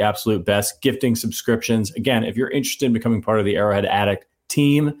guys are the absolute best. Gifting subscriptions. Again, if you're interested in becoming part of the Arrowhead Addict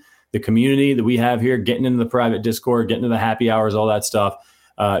team, the community that we have here, getting into the private Discord, getting into the happy hours, all that stuff,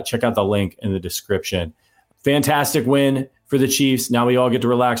 check out the link in the description. Fantastic win for the Chiefs. Now we all get to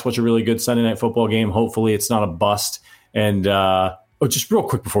relax, watch a really good Sunday Night Football game. Hopefully it's not a bust. And just real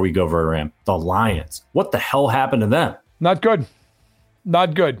quick before we go, Verderam, the Lions. What the hell happened to them? Not good.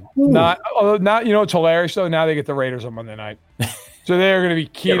 Not good. Ooh. Not, it's hilarious, though. Now they get the Raiders on Monday night. So they're going to be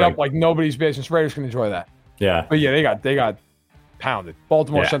keyed up like nobody's business. Raiders can enjoy that. Yeah. But yeah, they got pounded.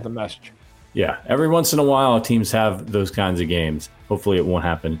 Baltimore sent the message. Yeah. Every once in a while, teams have those kinds of games. Hopefully it won't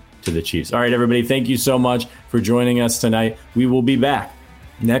happen to the Chiefs. All right, everybody, thank you so much for joining us tonight. We will be back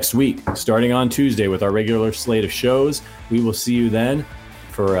next week, starting on Tuesday with our regular slate of shows. We will see you then.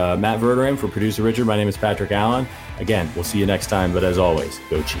 For Matt Verderam, for producer Richard, my name is Patrick Allen. Again, we'll see you next time, but as always,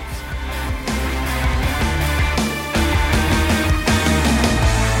 go Chiefs.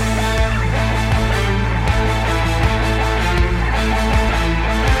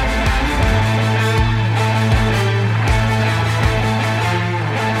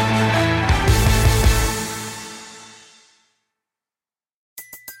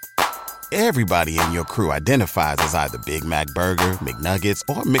 Everybody in your crew identifies as either Big Mac Burger, McNuggets,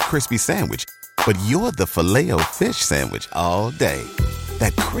 or McCrispy Sandwich. But you're the Filet-O-Fish Sandwich all day.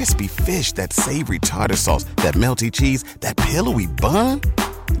 That crispy fish, that savory tartar sauce, that melty cheese, that pillowy bun.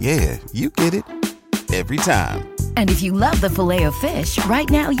 Yeah, you get it. Every time. And if you love the Filet-O-Fish, right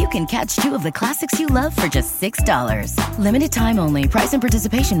now you can catch 2 of the classics you love for just $6. Limited time only. Price and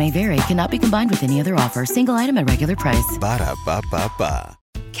participation may vary. Cannot be combined with any other offer. Single item at regular price. Ba-da-ba-ba-ba.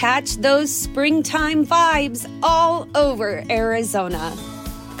 Catch those springtime vibes all over Arizona.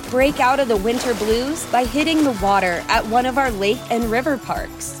 Break out of the winter blues by hitting the water at one of our lake and river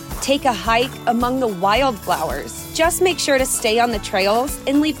parks. Take a hike among the wildflowers. Just make sure to stay on the trails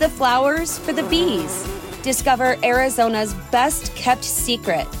and leave the flowers for the bees. Discover Arizona's best kept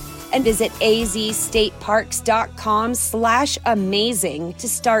secret and visit azstateparks.com/amazing to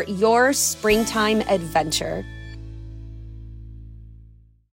start your springtime adventure.